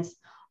comments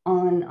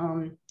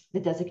on the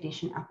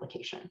designation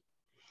application.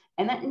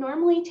 And that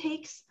normally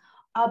takes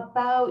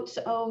about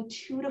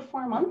 2 to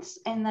 4 months,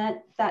 and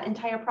that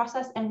entire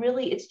process. And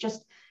really, it's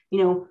just, you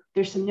know,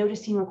 there's some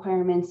noticing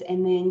requirements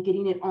and then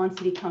getting it on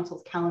City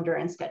Council's calendar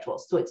and schedule.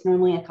 So it's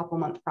normally a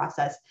couple-month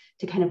process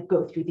to kind of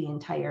go through the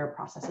entire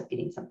process of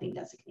getting something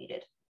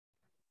designated.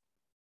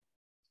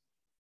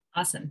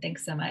 Awesome,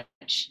 thanks so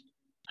much.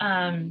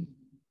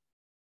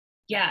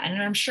 Yeah,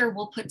 and I'm sure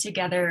we'll put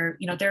together,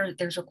 you know,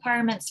 there's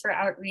requirements for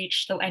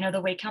outreach. So I know the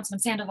way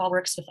Councilman Sandoval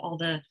works with all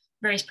the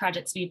various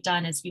projects we've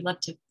done is we love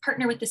to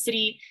partner with the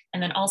city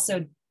and then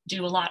also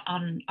do a lot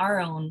on our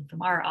own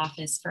from our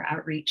office for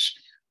outreach.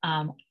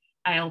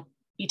 I'll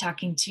be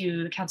talking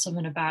to the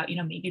councilman about, you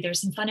know, maybe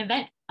there's some fun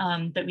event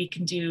that we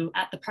can do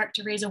at the park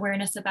to raise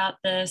awareness about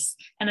this.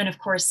 And then of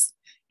course,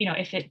 you know,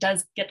 if it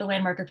does get the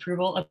landmark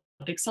approval, a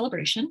big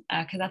celebration,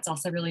 because that's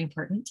also really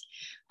important.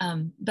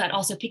 But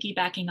also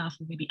piggybacking off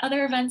of maybe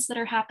other events that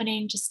are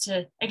happening just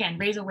to, again,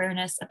 raise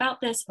awareness about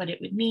this, what it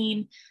would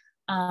mean,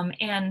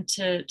 and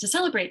to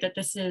celebrate that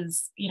this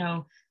is, you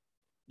know,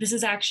 this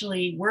is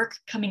actually work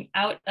coming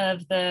out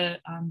of the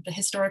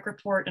historic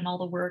report and all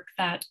the work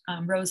that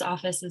Rose's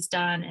office has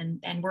done,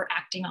 and we're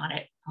acting on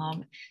it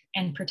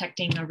and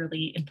protecting a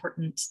really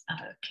important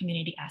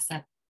community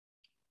asset.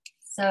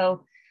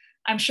 So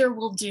I'm sure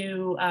we'll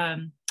do,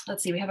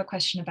 let's see, we have a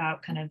question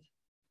about kind of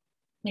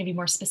maybe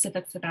more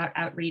specifics about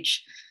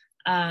outreach.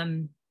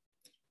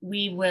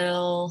 We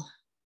will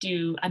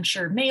do, I'm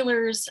sure,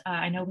 mailers.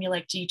 I know we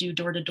like to do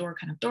door-to-door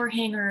kind of door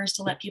hangers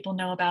to let people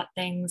know about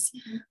things.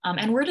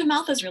 And word of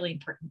mouth is really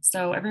important.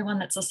 So everyone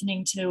that's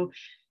listening to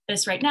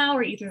this right now,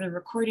 or either the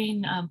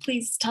recording,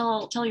 please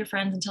tell your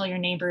friends and tell your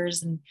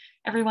neighbors and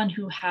everyone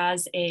who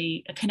has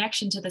a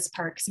connection to this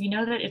park. So we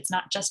know that it's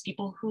not just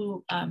people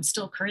who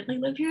still currently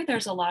live here.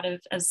 There's a lot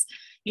of, as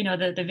you know,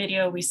 the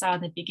video we saw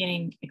in the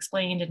beginning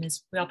explained, and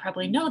as we all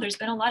probably know, there's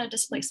been a lot of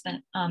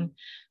displacement,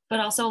 but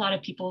also a lot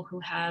of people who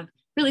have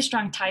really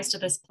strong ties to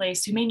this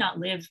place who may not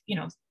live, you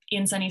know,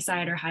 in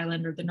Sunnyside or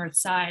Highland or the North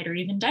Side or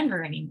even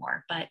Denver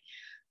anymore. But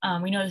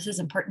we know this is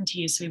important to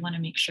you, so we want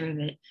to make sure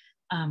that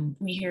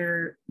we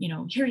hear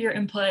your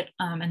input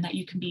and that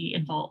you can be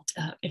involved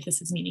if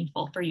this is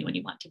meaningful for you and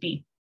you want to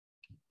be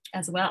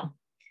as well.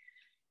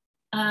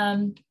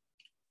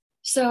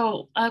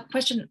 So a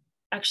question,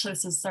 actually,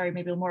 this is, sorry,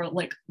 maybe a more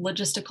like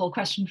logistical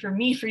question for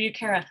me, for you,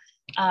 Kara,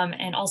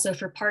 and also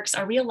for parks.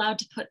 Are we allowed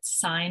to put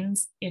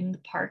signs in the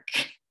park?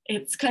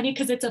 It's kind of,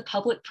 because it's a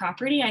public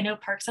property. I know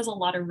Parks has a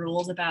lot of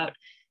rules about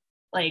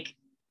like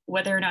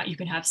whether or not you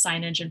can have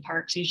signage in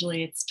parks.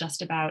 Usually it's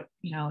just about,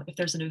 you know, if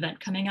there's an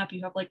event coming up,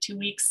 you have like 2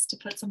 weeks to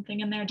put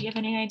something in there. Do you have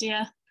any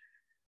idea?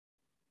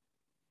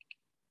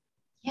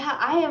 Yeah,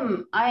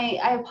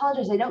 I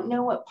apologize. I don't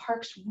know what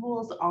Parks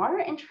rules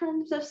are in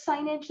terms of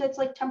signage that's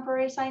like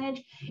temporary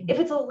signage. If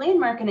it's a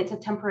landmark and it's a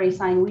temporary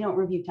sign, we don't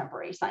review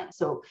temporary signs.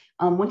 So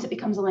once it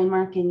becomes a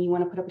landmark and you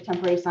want to put up a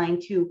temporary sign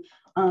to,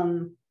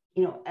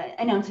 you know,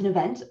 announce an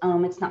event,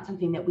 it's not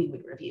something that we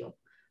would review.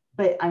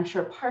 But I'm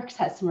sure Parks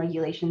has some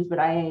regulations, but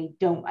I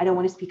don't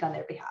want to speak on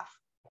their behalf.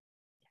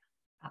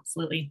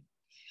 Absolutely.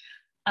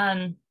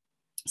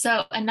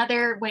 So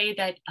another way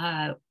that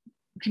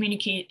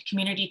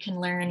community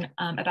can learn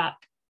about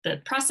the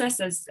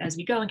process as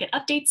we go and get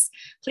updates,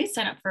 please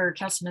sign up for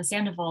Councilman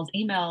Sandoval's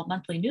email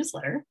monthly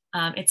newsletter.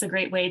 It's a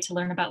great way to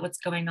learn about what's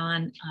going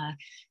on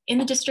in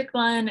the District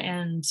 1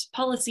 and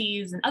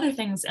policies and other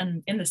things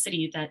in the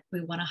city that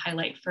we want to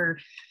highlight for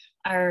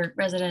our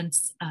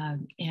residents.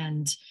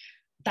 And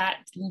that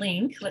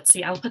link, let's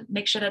see, I'll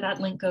make sure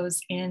that link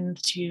goes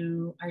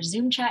into our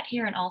Zoom chat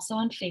here and also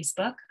on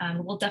Facebook.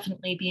 We'll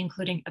definitely be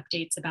including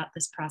updates about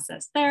this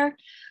process there.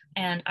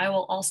 And I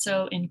will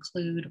also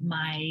include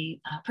my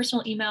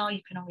personal email.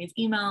 You can always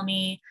email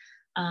me.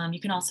 You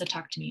can also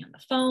talk to me on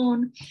the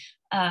phone.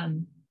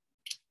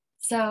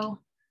 So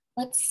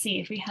let's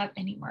see if we have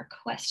any more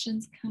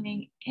questions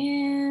coming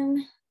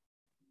in.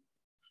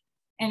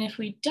 And if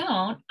we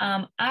don't,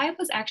 I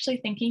was actually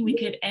thinking we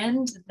could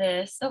end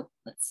this. Oh,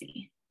 let's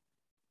see.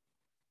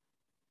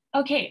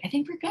 Okay, I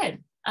think we're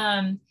good.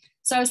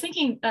 So I was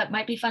thinking that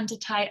might be fun to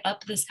tie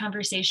up this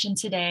conversation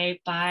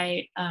today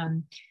by,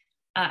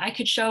 I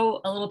could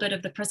show a little bit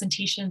of the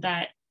presentation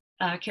that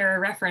Kara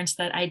referenced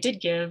that I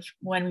did give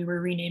when we were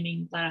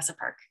renaming Raza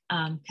Park,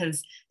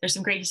 because there's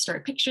some great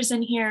historic pictures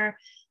in here.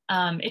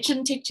 It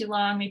shouldn't take too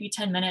long, maybe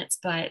 10 minutes,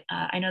 but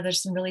I know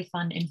there's some really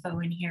fun info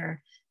in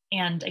here.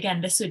 And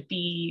again, this would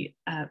be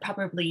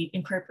probably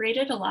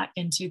incorporated a lot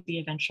into the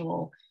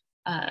eventual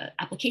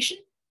application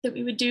that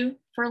we would do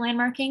for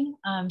landmarking.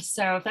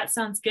 So if that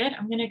sounds good,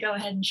 I'm gonna go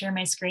ahead and share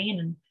my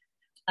screen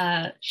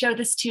and show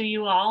this to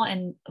you all.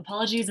 And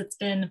apologies, it's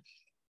been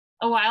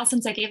a while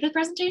since I gave the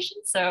presentation,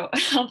 so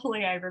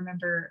hopefully I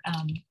remember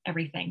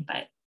everything,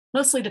 but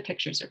mostly the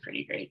pictures are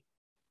pretty great.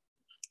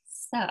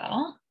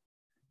 So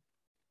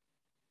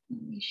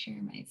let me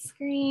share my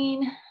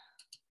screen.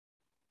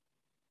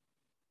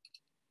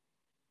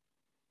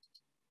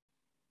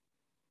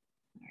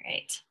 All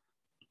right.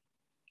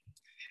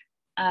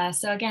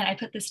 So again, I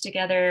put this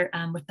together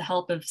with the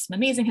help of some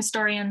amazing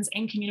historians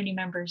and community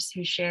members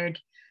who shared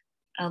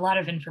a lot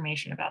of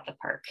information about the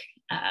park.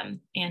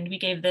 And we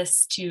gave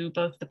this to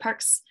both the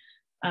Parks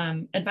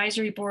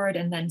Advisory Board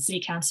and then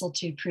City Council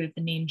to approve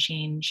the name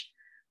change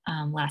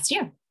last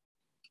year.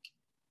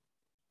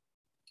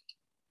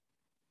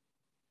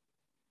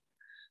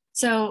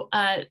 So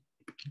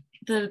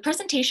the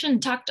presentation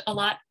talked a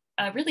lot,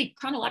 really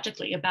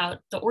chronologically, about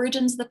the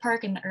origins of the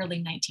park in the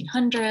early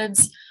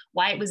 1900s,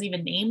 why it was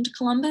even named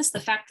Columbus, the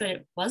fact that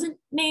it wasn't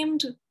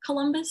named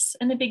Columbus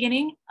in the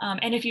beginning.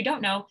 And if you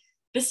don't know,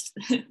 this,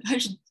 I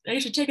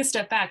should take a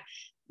step back.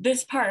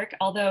 This park,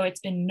 although it's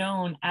been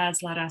known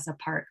as La Raza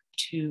Park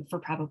for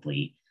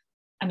probably,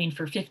 I mean,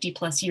 for 50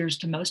 plus years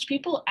to most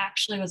people,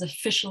 actually was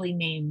officially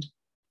named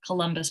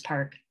Columbus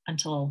Park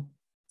until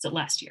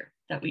last year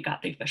that we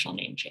got the official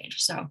name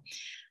change. So,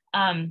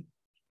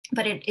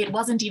 but it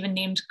wasn't even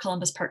named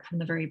Columbus Park from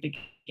the very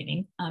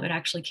beginning. It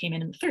actually came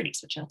in the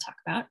 30s, which I'll talk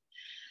about.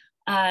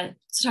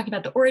 So talking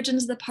about the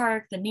origins of the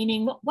park, the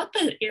naming, what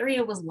the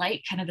area was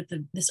like kind of at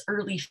this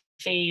early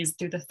phase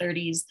through the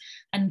 30s.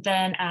 And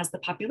then as the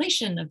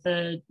population of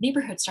the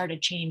neighborhood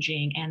started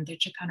changing and the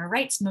Chicano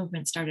rights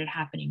movement started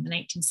happening, the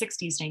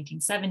 1960s,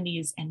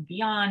 1970s and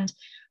beyond,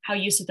 how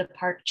use of the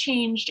park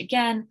changed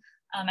again,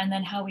 and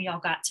then how we all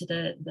got to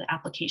the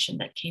application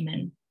that came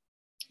in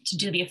to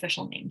do the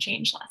official name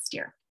change last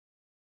year.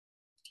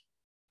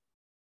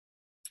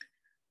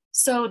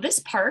 So this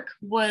park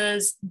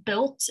was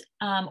built,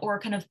 or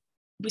kind of,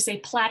 we say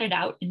platted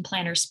out in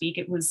planner speak.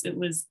 It was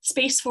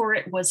space for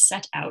it was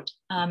set out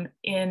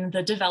in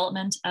the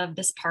development of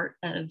this part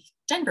of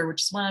Denver,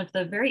 which is one of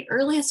the very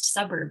earliest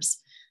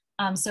suburbs.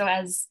 So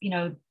as you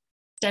know,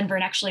 Denver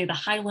and actually the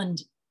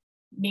Highland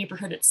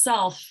neighborhood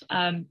itself,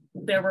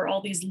 there were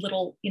all these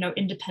little,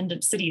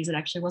 independent cities that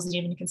actually wasn't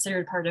even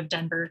considered part of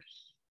Denver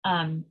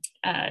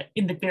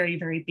in the very,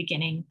 very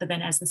beginning. But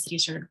then as the city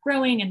started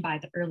growing and by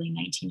the early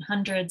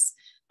 1900s,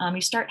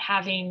 you start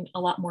having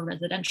a lot more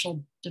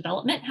residential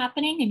development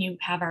happening, and you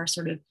have our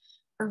sort of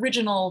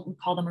original, we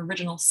call them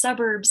original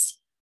suburbs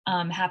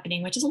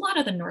happening, which is a lot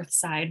of the north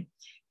side.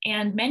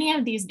 And many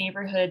of these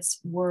neighborhoods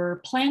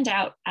were planned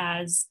out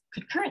as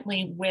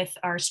concurrently with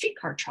our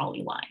streetcar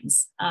trolley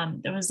lines.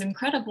 There was an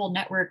incredible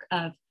network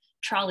of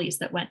trolleys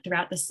that went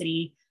throughout the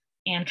city,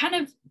 and kind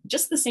of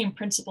just the same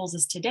principles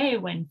as today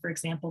when, for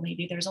example,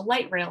 maybe there's a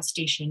light rail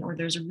station or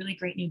there's a really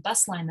great new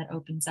bus line that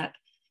opens up.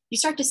 You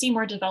start to see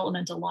more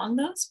development along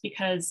those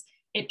because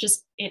it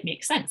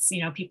makes sense.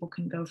 People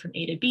can go from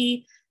A to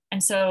B.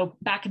 And so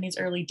back in these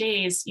early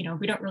days,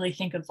 we don't really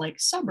think of like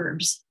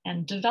suburbs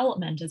and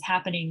development as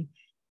happening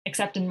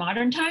except in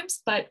modern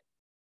times, but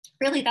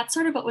really that's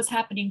sort of what was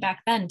happening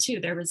back then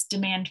too. There was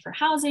demand for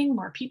housing,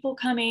 more people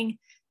coming.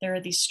 There were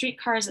these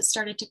streetcars that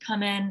started to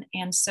come in.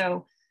 And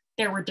so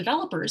there were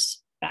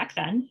developers back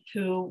then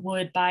who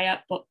would buy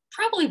up what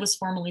probably was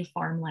formerly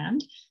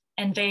farmland,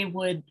 and they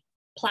would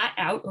plat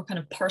out or kind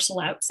of parcel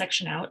out,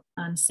 section out,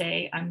 and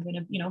say, I'm going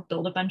to,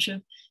 build a bunch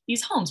of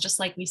these homes, just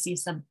like we see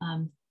some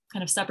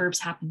kind of suburbs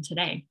happen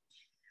today.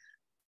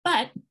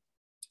 But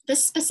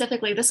this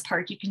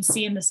park, you can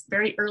see in this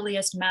very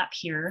earliest map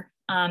here,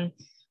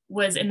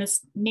 was in this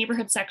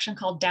neighborhood section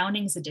called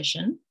Downing's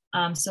Addition.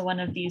 So one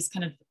of these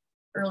kind of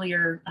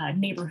earlier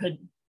neighborhood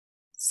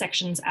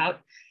sections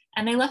out.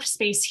 And they left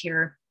space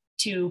here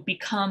to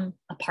become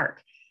a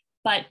park.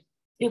 But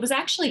it was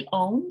actually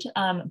owned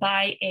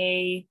by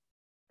a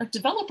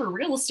developer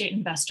real estate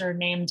investor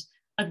named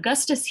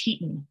Augustus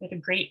Heaton, with a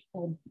great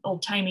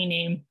old-timey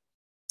name.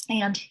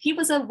 And he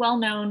was a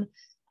well-known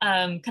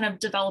kind of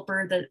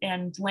developer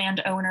and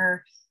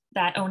landowner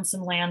that owned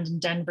some land in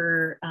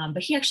Denver,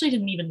 but he actually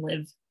didn't even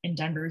live in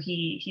Denver.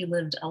 He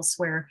lived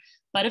elsewhere.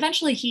 But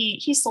eventually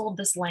he sold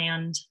this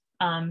land,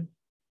 and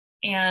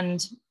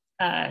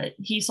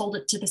he sold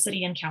it to the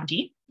city and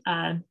county.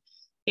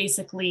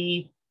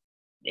 Basically,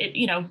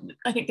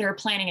 I think they were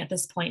planning at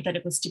this point that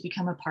it was to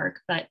become a park,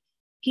 but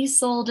he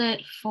sold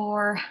it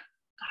for,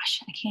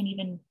 gosh, I can't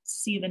even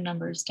see the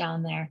numbers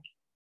down there.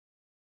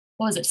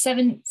 What was it,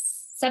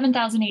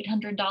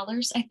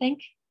 $7,800, I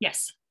think?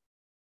 Yes.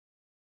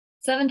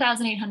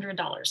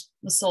 $7,800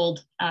 was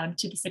sold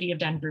to the city of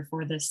Denver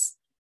for this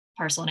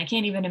parcel. And I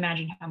can't even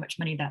imagine how much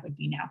money that would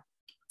be now.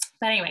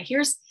 But anyway,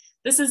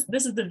 this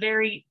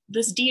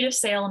deed of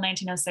sale in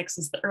 1906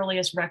 is the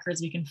earliest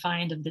records we can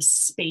find of this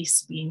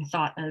space being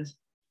thought of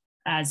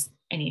as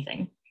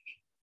anything.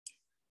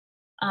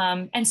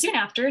 And soon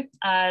after,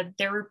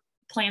 there were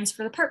plans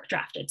for the park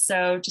drafted.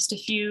 So just a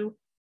few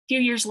few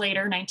years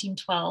later,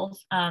 1912,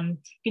 you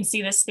can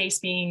see this space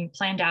being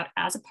planned out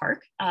as a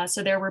park.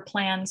 So there were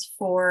plans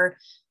for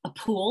a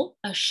pool,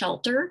 a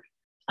shelter,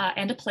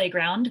 and a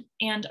playground.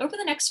 And over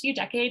the next few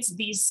decades,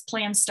 these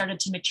plans started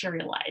to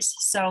materialize.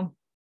 So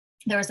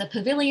there was a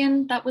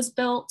pavilion that was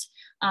built.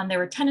 There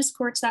were tennis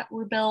courts that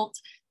were built.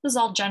 It was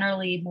all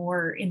generally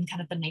more in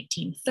kind of the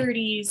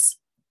 1930s.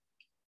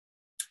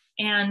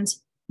 And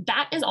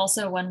that is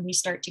also when we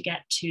start to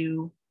get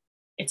to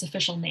its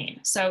official name.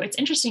 So it's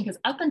interesting because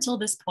up until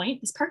this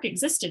point, this park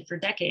existed for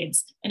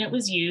decades, and it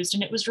was used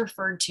and it was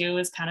referred to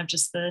as kind of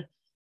just the,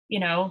 you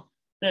know,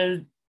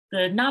 the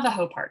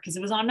Navajo Park, because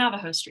it was on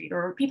Navajo Street,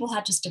 or people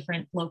had just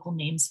different local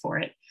names for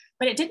it,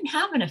 but it didn't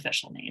have an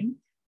official name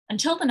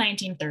until the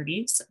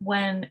 1930s,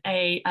 when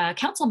a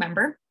council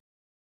member,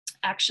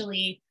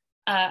 actually,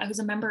 who's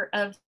a member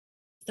of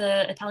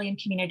the Italian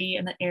community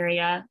in the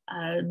area,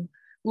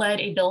 led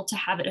a bill to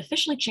have it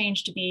officially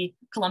changed to be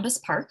Columbus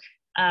Park.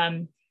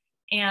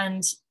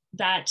 And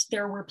that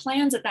there were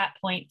plans at that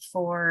point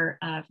for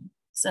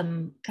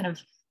some kind of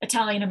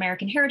Italian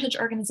American heritage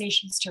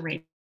organizations to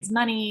raise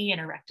money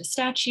and erect a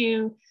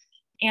statue.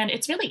 And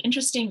it's really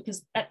interesting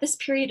because at this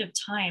period of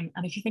time,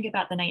 if you think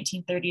about the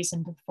 1930s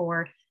and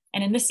before,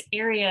 and in this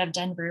area of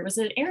Denver, it was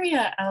an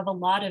area of a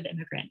lot of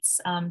immigrants.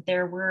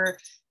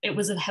 It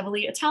was a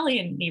heavily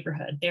Italian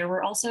neighborhood. There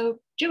were also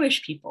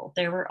Jewish people.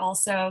 There were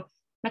also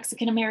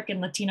Mexican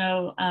American,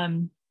 Latino,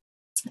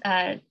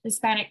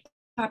 Hispanic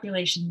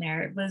population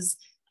there. It was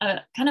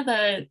kind of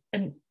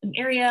an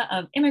area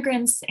of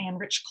immigrants and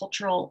rich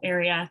cultural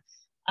area.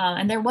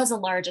 And there was a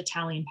large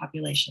Italian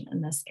population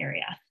in this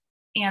area.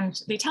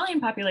 And the Italian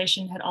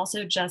population had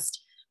also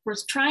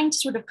was trying to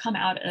sort of come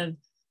out of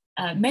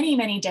many,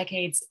 many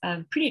decades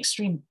of pretty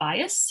extreme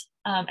bias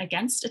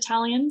against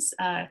Italians.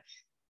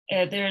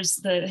 There's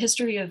the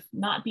history of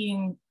not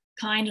being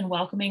kind and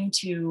welcoming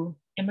to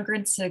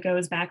immigrants that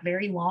goes back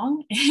very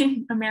long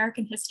in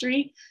American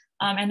history.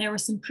 And there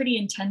was some pretty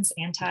intense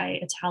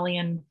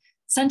anti-Italian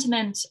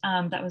sentiment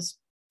that was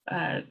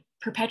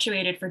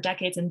perpetuated for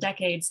decades and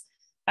decades.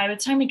 By the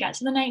time we get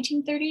to the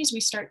 1930s,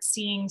 we start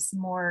seeing some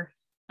more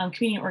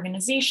community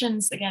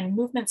organizations, again,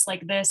 movements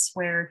like this,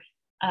 where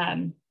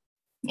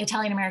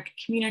Italian American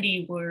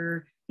community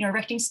were,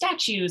 erecting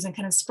statues and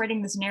kind of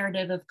spreading this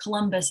narrative of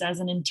Columbus as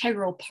an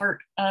integral part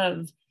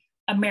of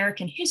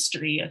American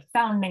history, of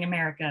founding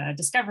America,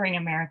 discovering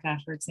America,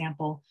 for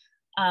example,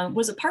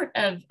 was a part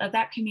of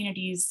that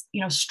community's,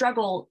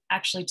 struggle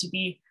actually to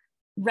be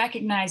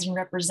recognized and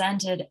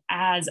represented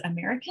as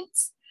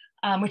Americans,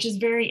 which is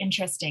very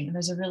interesting. And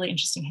there's a really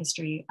interesting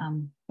history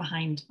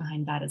behind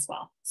that as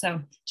well.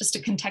 So just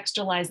to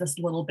contextualize this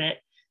a little bit,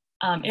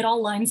 it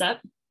all lines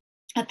up.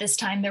 At this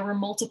time, there were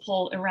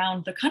multiple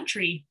around the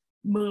country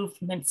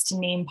movements to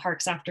name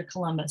parks after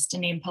Columbus, to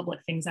name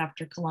public things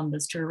after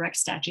Columbus, to erect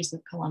statues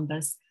of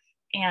Columbus.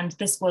 And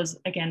this was,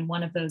 again,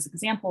 one of those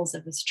examples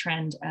of this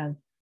trend of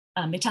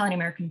the Italian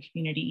American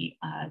community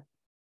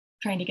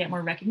trying to get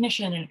more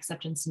recognition and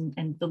acceptance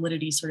and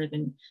validity sort of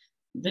in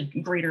the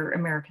greater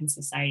American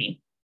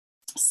society.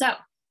 So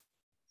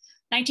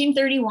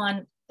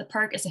 1931, the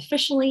park is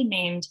officially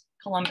named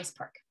Columbus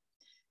Park.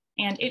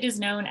 And it is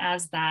known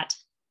as that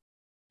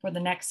for the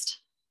next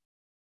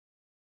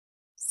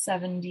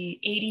 70,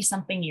 80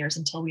 something years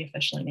until we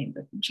officially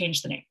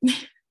changed the name.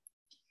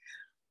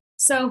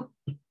 So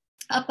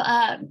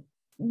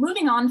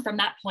moving on from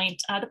that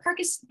point, the park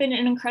has been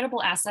an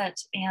incredible asset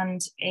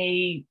and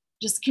a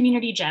just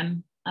community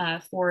gem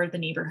for the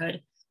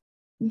neighborhood.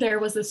 There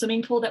was a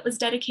swimming pool that was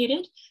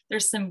dedicated.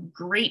 There's some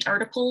great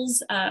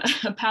articles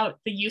about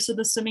the use of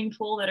the swimming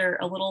pool that are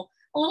a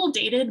little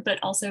dated, but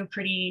also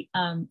pretty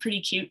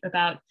cute,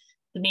 about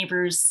the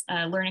neighbors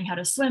learning how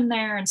to swim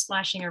there and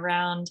splashing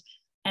around.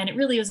 And it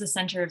really was the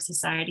center of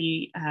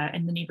society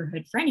in the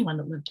neighborhood for anyone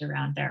that lived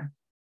around there.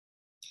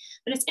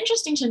 But it's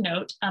interesting to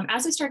note,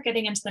 as we start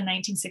getting into the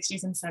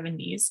 1960s and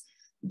 70s,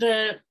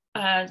 the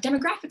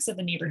demographics of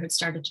the neighborhood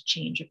started to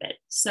change a bit.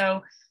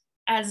 So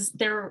as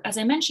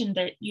I mentioned,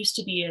 there used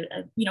to be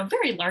a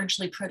very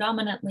largely,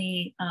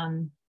 predominantly,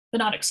 but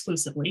not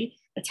exclusively,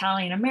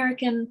 Italian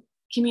American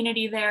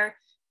community there.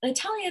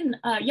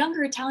 The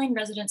younger Italian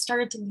residents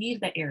started to leave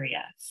the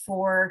area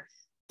for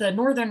the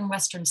northern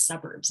western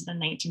suburbs in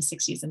the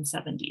 1960s and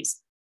 70s.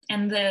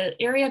 And the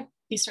area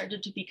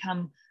started to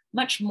become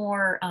much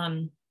more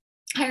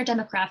higher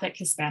demographic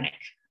Hispanic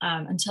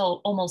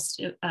until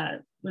almost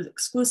was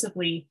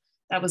exclusively,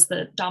 that was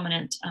the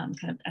dominant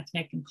kind of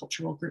ethnic and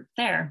cultural group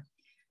there.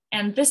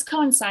 And this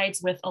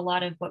coincides with a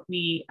lot of what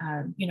we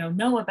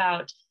know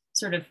about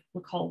sort of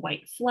we call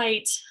white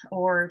flight,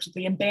 or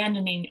the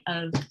abandoning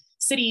of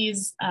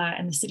cities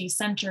and the city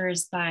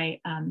centers by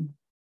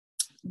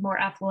more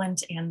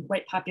affluent and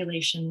white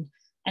population,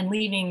 and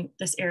leaving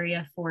this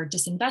area for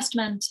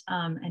disinvestment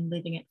and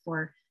leaving it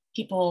for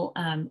people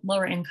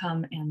lower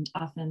income and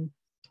often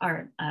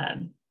our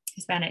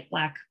Hispanic,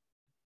 Black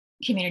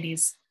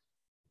communities.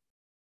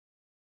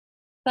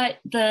 But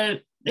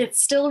it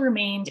still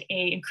remained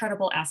an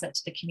incredible asset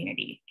to the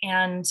community.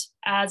 And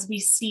as we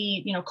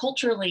see,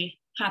 culturally,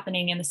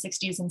 happening in the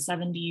 60s and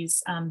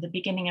 70s, the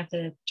beginning of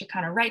the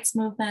Chicano rights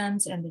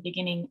movement and the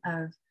beginning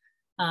of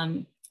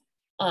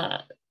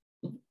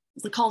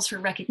the calls for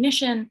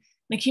recognition,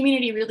 the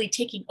community really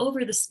taking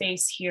over the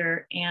space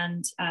here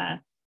and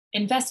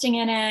investing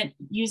in it,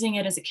 using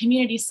it as a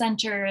community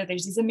center.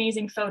 There's these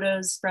amazing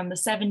photos from the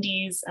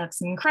 70s of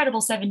some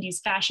incredible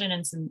 70s fashion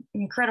and some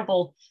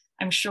incredible,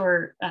 I'm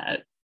sure,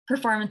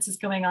 performances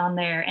going on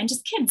there, and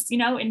just kids, you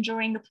know,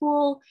 enjoying the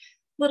pool,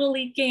 Little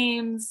League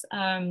games.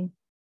 I'm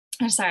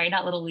sorry,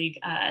 not Little League.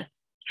 I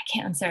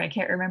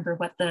can't remember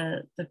what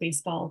the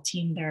baseball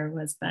team there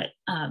was, but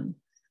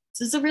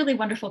so it's a really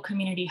wonderful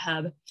community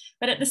hub.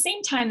 But at the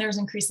same time, there was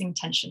increasing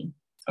tension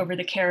over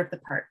the care of the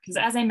park, because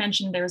as I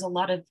mentioned, there was a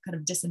lot of kind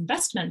of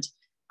disinvestment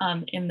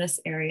in this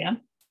area.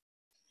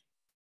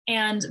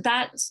 And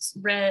that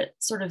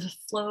sort of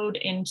flowed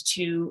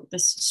into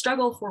this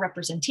struggle for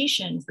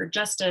representation, for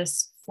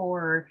justice,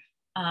 for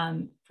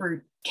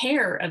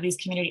care of these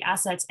community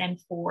assets,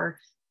 and for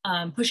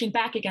pushing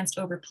back against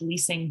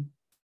over-policing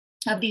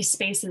of these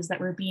spaces that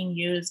were being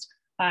used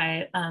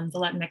by the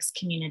Latinx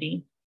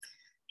community.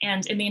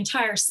 And in the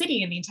entire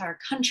city, in the entire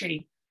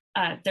country,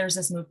 there's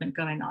this movement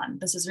going on.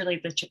 This is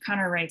really the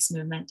Chicano rights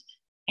movement.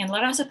 And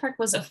La Raza Park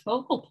was a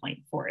focal point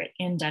for it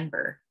in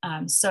Denver.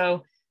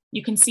 So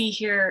you can see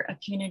here a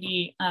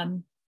community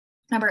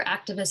member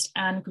activist,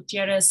 Ann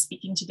Gutierrez,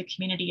 speaking to the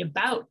community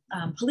about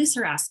police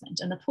harassment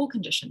and the pool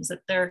conditions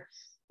that they're,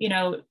 you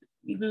know,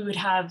 we would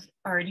have,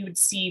 or you would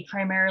see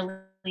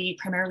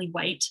primarily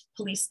white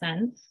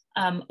policemen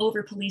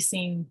over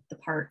policing the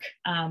park.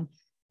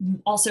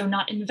 Also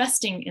not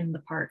investing in the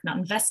park, not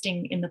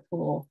investing in the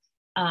pool,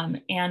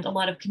 and a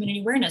lot of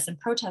community awareness and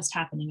protest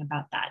happening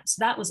about that. So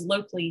that was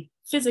locally,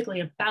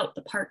 physically about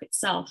the park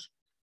itself.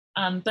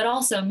 But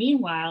also,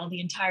 meanwhile, the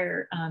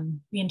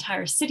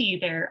entire city,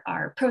 there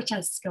are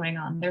protests going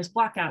on. There's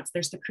walkouts.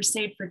 There's the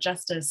crusade for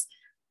justice.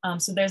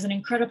 So there's an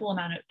incredible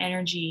amount of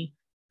energy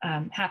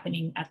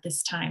happening at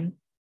this time.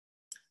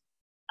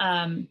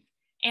 And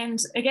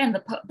again,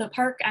 the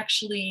park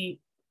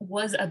actually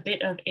was a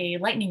bit of a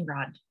lightning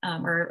rod,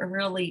 or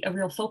a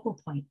real focal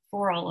point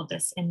for all of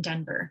this in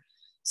Denver.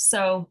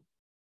 So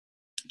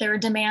there were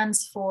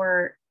demands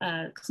for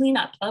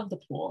cleanup of the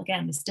pool.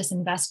 Again, this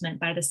disinvestment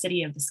by the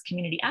city of this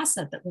community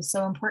asset that was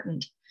so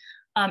important.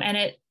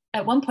 And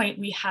at one point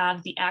we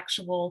have the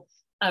actual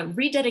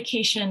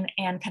rededication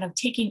and kind of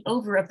taking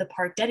over of the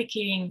park,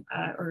 dedicating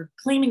or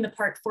claiming the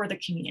park for the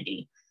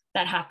community.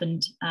 That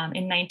happened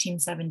in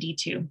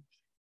 1972.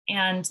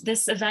 And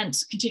this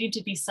event continued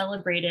to be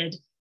celebrated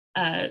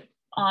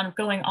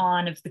going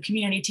on of the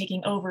community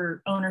taking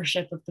over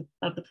ownership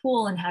of the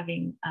pool and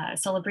having a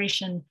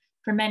celebration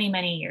for many,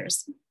 many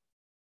years.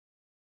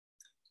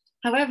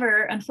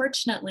 However,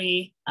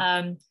 unfortunately,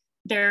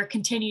 there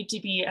continued to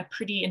be a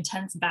pretty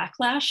intense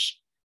backlash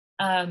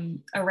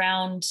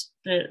around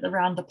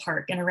the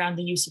park and around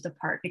the use of the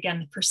park. Again,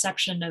 the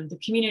perception of the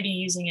community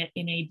using it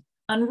in a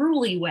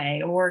unruly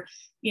way, or,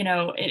 you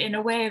know, in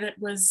a way that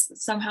was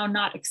somehow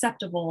not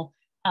acceptable,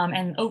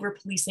 and over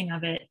policing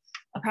of it.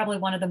 Probably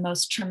one of the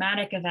most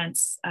traumatic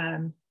events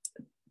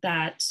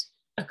that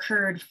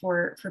occurred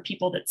for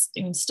people that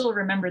still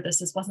remember this.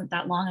 This wasn't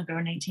that long ago,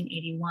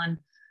 1981,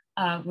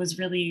 was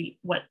really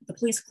what the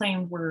police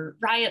claimed were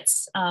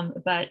riots,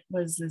 but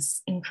was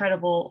this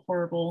incredible,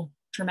 horrible,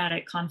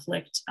 traumatic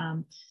conflict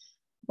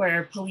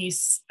where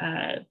police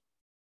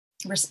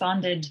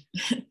responded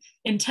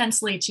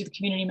intensely to the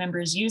community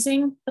members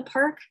using the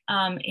park,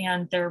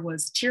 and there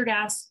was tear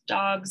gas,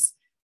 dogs,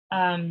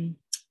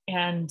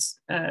 and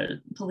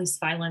police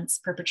violence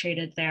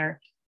perpetrated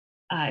there.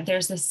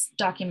 There's this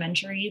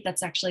documentary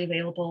that's actually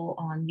available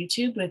on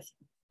YouTube with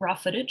raw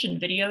footage and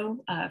video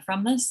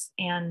from this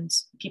and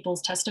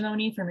people's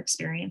testimony from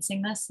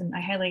experiencing this. And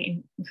I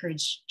highly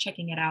encourage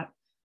checking it out.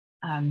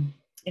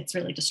 It's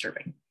really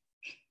disturbing.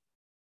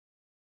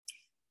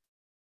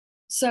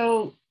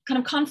 So kind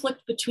of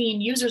conflict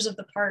between users of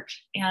the park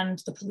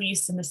and the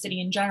police and the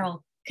city in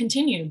general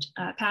continued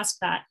past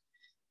that.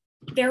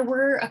 There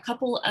were a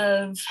couple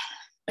of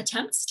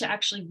attempts to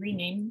actually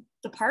rename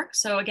the park.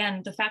 So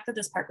again, the fact that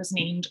this park was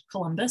named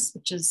Columbus,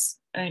 which is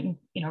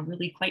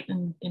really quite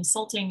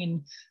insulting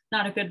and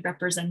not a good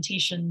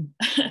representation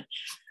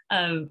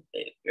of,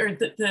 or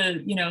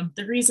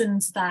the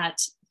reasons that,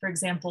 for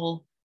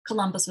example,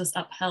 Columbus was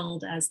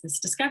upheld as this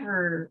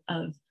discoverer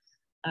of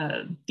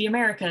the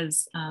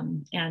Americas,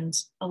 and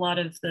a lot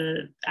of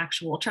the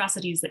actual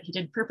atrocities that he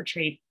did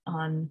perpetrate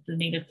on the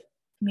native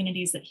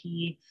communities that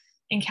he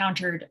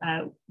encountered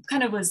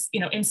kind of was,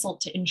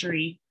 insult to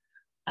injury.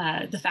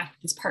 The fact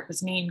that this park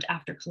was named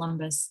after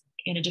Columbus,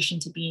 in addition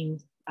to being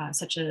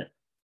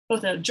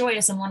both a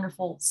joyous and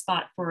wonderful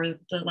spot for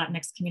the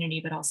Latinx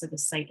community, but also the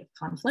site of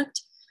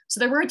conflict. So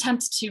there were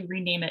attempts to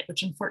rename it,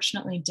 which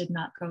unfortunately didn't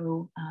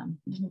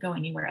go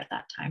anywhere at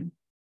that time.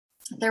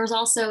 There was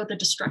also the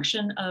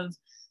destruction of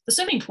the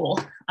swimming pool,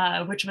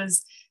 which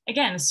was,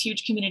 again, this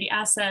huge community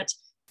asset.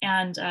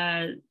 And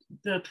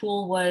the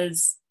pool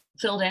was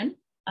filled in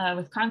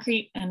with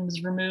concrete and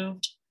was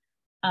removed.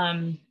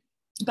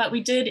 But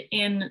we did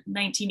in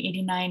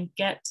 1989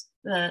 get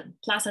the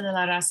Plaza de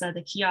la Raza,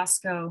 the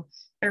kiosco,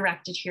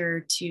 erected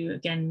here to,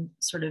 again,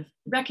 sort of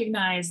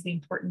recognize the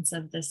importance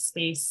of this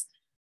space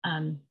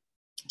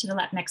to the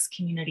Latinx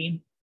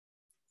community.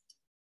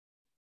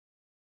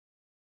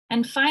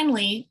 And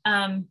finally,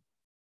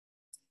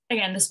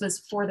 again, this was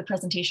for the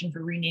presentation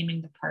for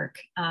renaming the park,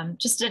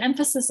 just an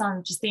emphasis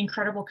on just the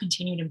incredible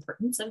continued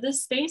importance of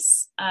this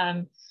space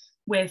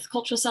with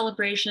cultural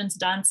celebrations,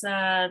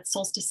 danza,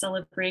 solstice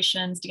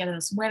celebrations, Dia de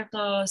los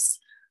Muertos,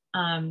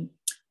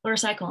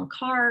 motorcycle and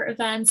car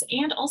events,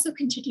 and also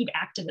continued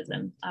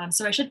activism.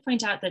 So I should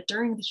point out that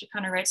during the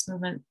Chicano rights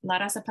movement, La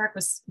Raza Park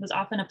was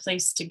often a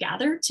place to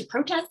gather, to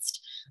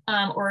protest,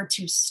 or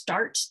to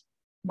start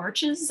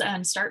marches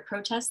and start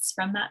protests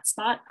from that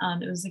spot.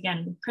 It was, again,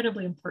 an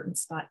incredibly important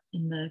spot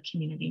in the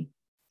community.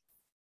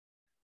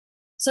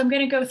 So I'm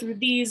going to go through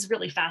these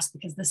really fast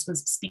because this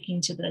was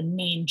speaking to the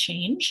name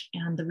change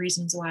and the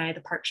reasons why the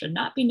park should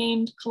not be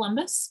named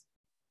Columbus.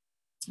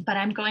 But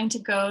I'm going to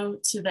go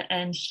to the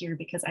end here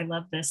because I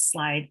love this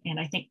slide. And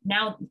I think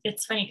now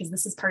it's funny because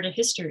this is part of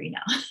history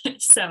now.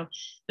 So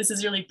this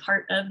is really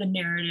part of the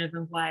narrative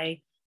of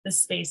why this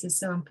space is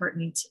so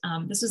important.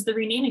 This was the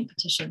renaming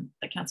petition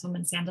that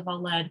Councilwoman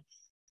Sandoval led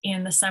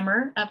in the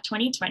summer of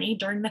 2020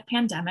 during the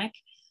pandemic.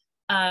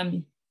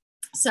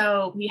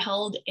 So we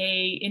held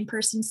a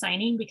in-person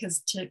signing because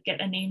to get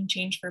a name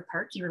change for a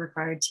park, you were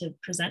required to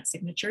present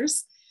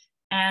signatures.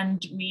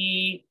 And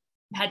we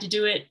had to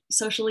do it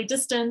socially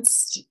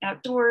distanced,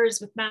 outdoors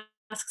with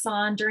masks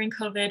on during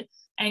COVID.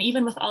 And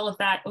even with all of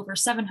that, over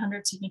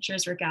 700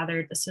 signatures were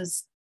gathered. This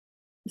was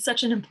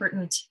such an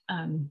important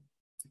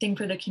thing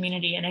for the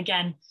community. And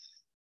again,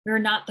 we were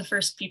not the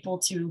first people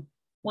to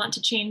want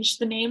to change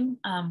the name.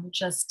 We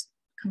just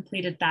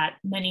completed that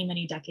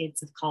many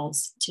decades of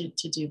calls to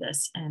do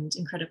this, and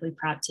incredibly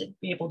proud to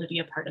be able to be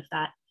a part of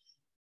that.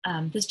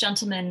 This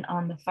gentleman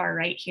on the far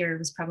right here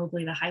was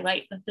probably the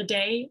highlight of the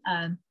day.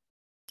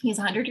 He's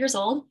 100 years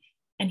old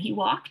and he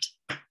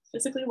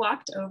physically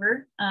walked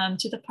over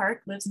to the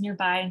park, lives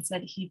nearby, and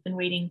said he'd been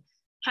waiting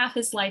half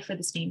his life for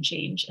this name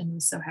change and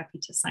was so happy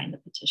to sign the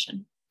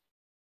petition.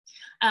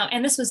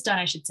 And this was done,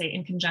 I should say,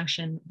 in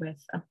conjunction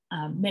with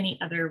many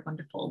other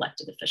wonderful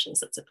elected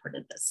officials that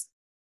supported this.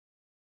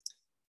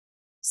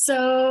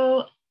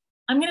 So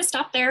I'm going to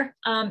stop there.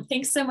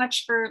 Thanks so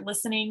much for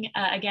listening.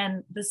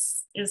 Again,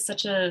 this is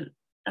such a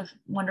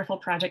wonderful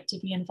project to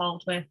be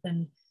involved with.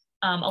 And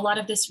a lot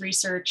of this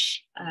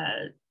research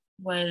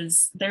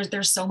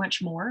there's so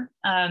much more.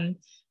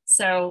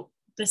 So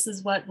this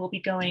is what will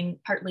be going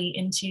partly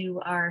into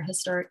our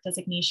historic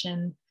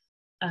designation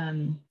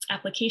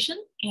application.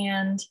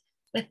 And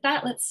with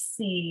that, let's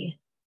see.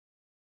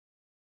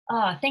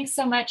 Thanks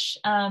so much.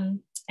 I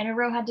know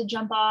Ro had to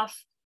jump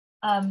off.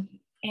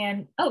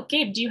 And oh,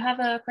 Gabe, do you have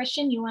a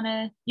question? You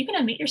can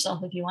unmute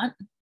yourself if you want.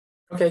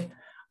 Okay.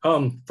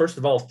 First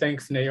of all,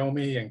 thanks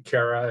Naomi and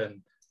Kara,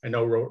 and I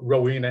know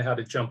Rowena had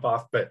to jump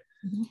off, but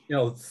you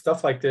know,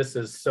 stuff like this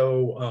is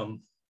so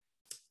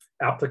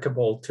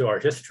applicable to our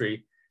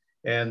history,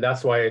 and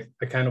that's why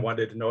I kind of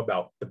wanted to know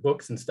about the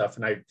books and stuff.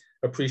 And I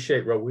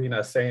appreciate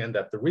Rowena saying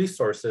that the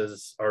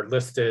resources are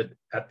listed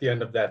at the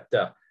end of that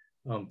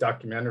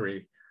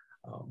documentary.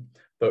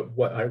 But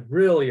what I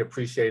really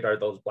appreciate are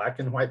those black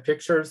and white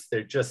pictures.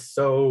 They're just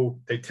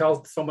they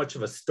tell so much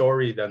of a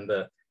story than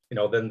the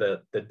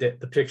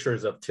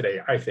pictures of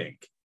today, I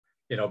think,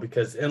 you know,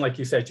 because, and like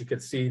you said, you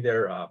could see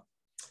their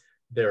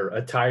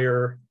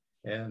attire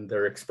and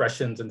their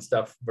expressions and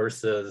stuff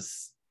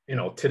versus, you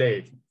know,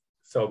 today.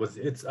 So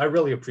I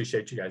really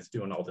appreciate you guys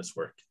doing all this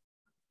work.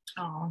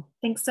 Oh,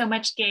 thanks so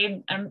much,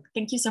 Gabe.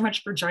 Thank you so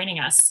much for joining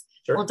us.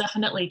 Sure. We'll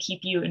definitely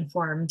keep you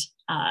informed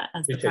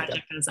as the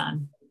project goes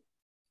on.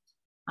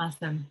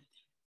 Awesome.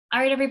 All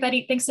right,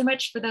 everybody, thanks so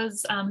much for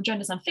those who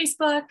joined us on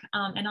Facebook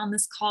and on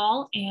this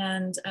call.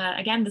 And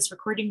again, this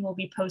recording will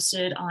be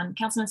posted on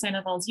Councilman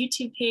Sandoval's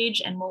YouTube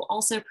page, and we'll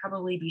also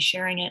probably be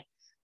sharing it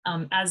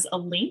as a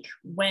link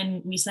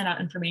when we send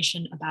out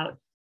information about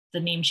the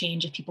name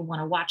change. If people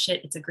want to watch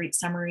it, it's a great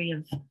summary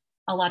of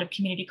a lot of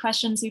community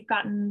questions we've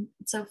gotten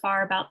so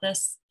far about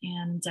this.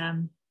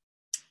 And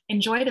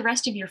enjoy the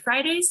rest of your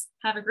Fridays.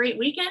 Have a great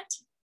weekend.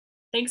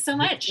 Thanks so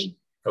much.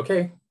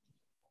 Okay,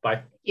 bye.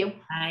 Thank you.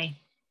 Bye.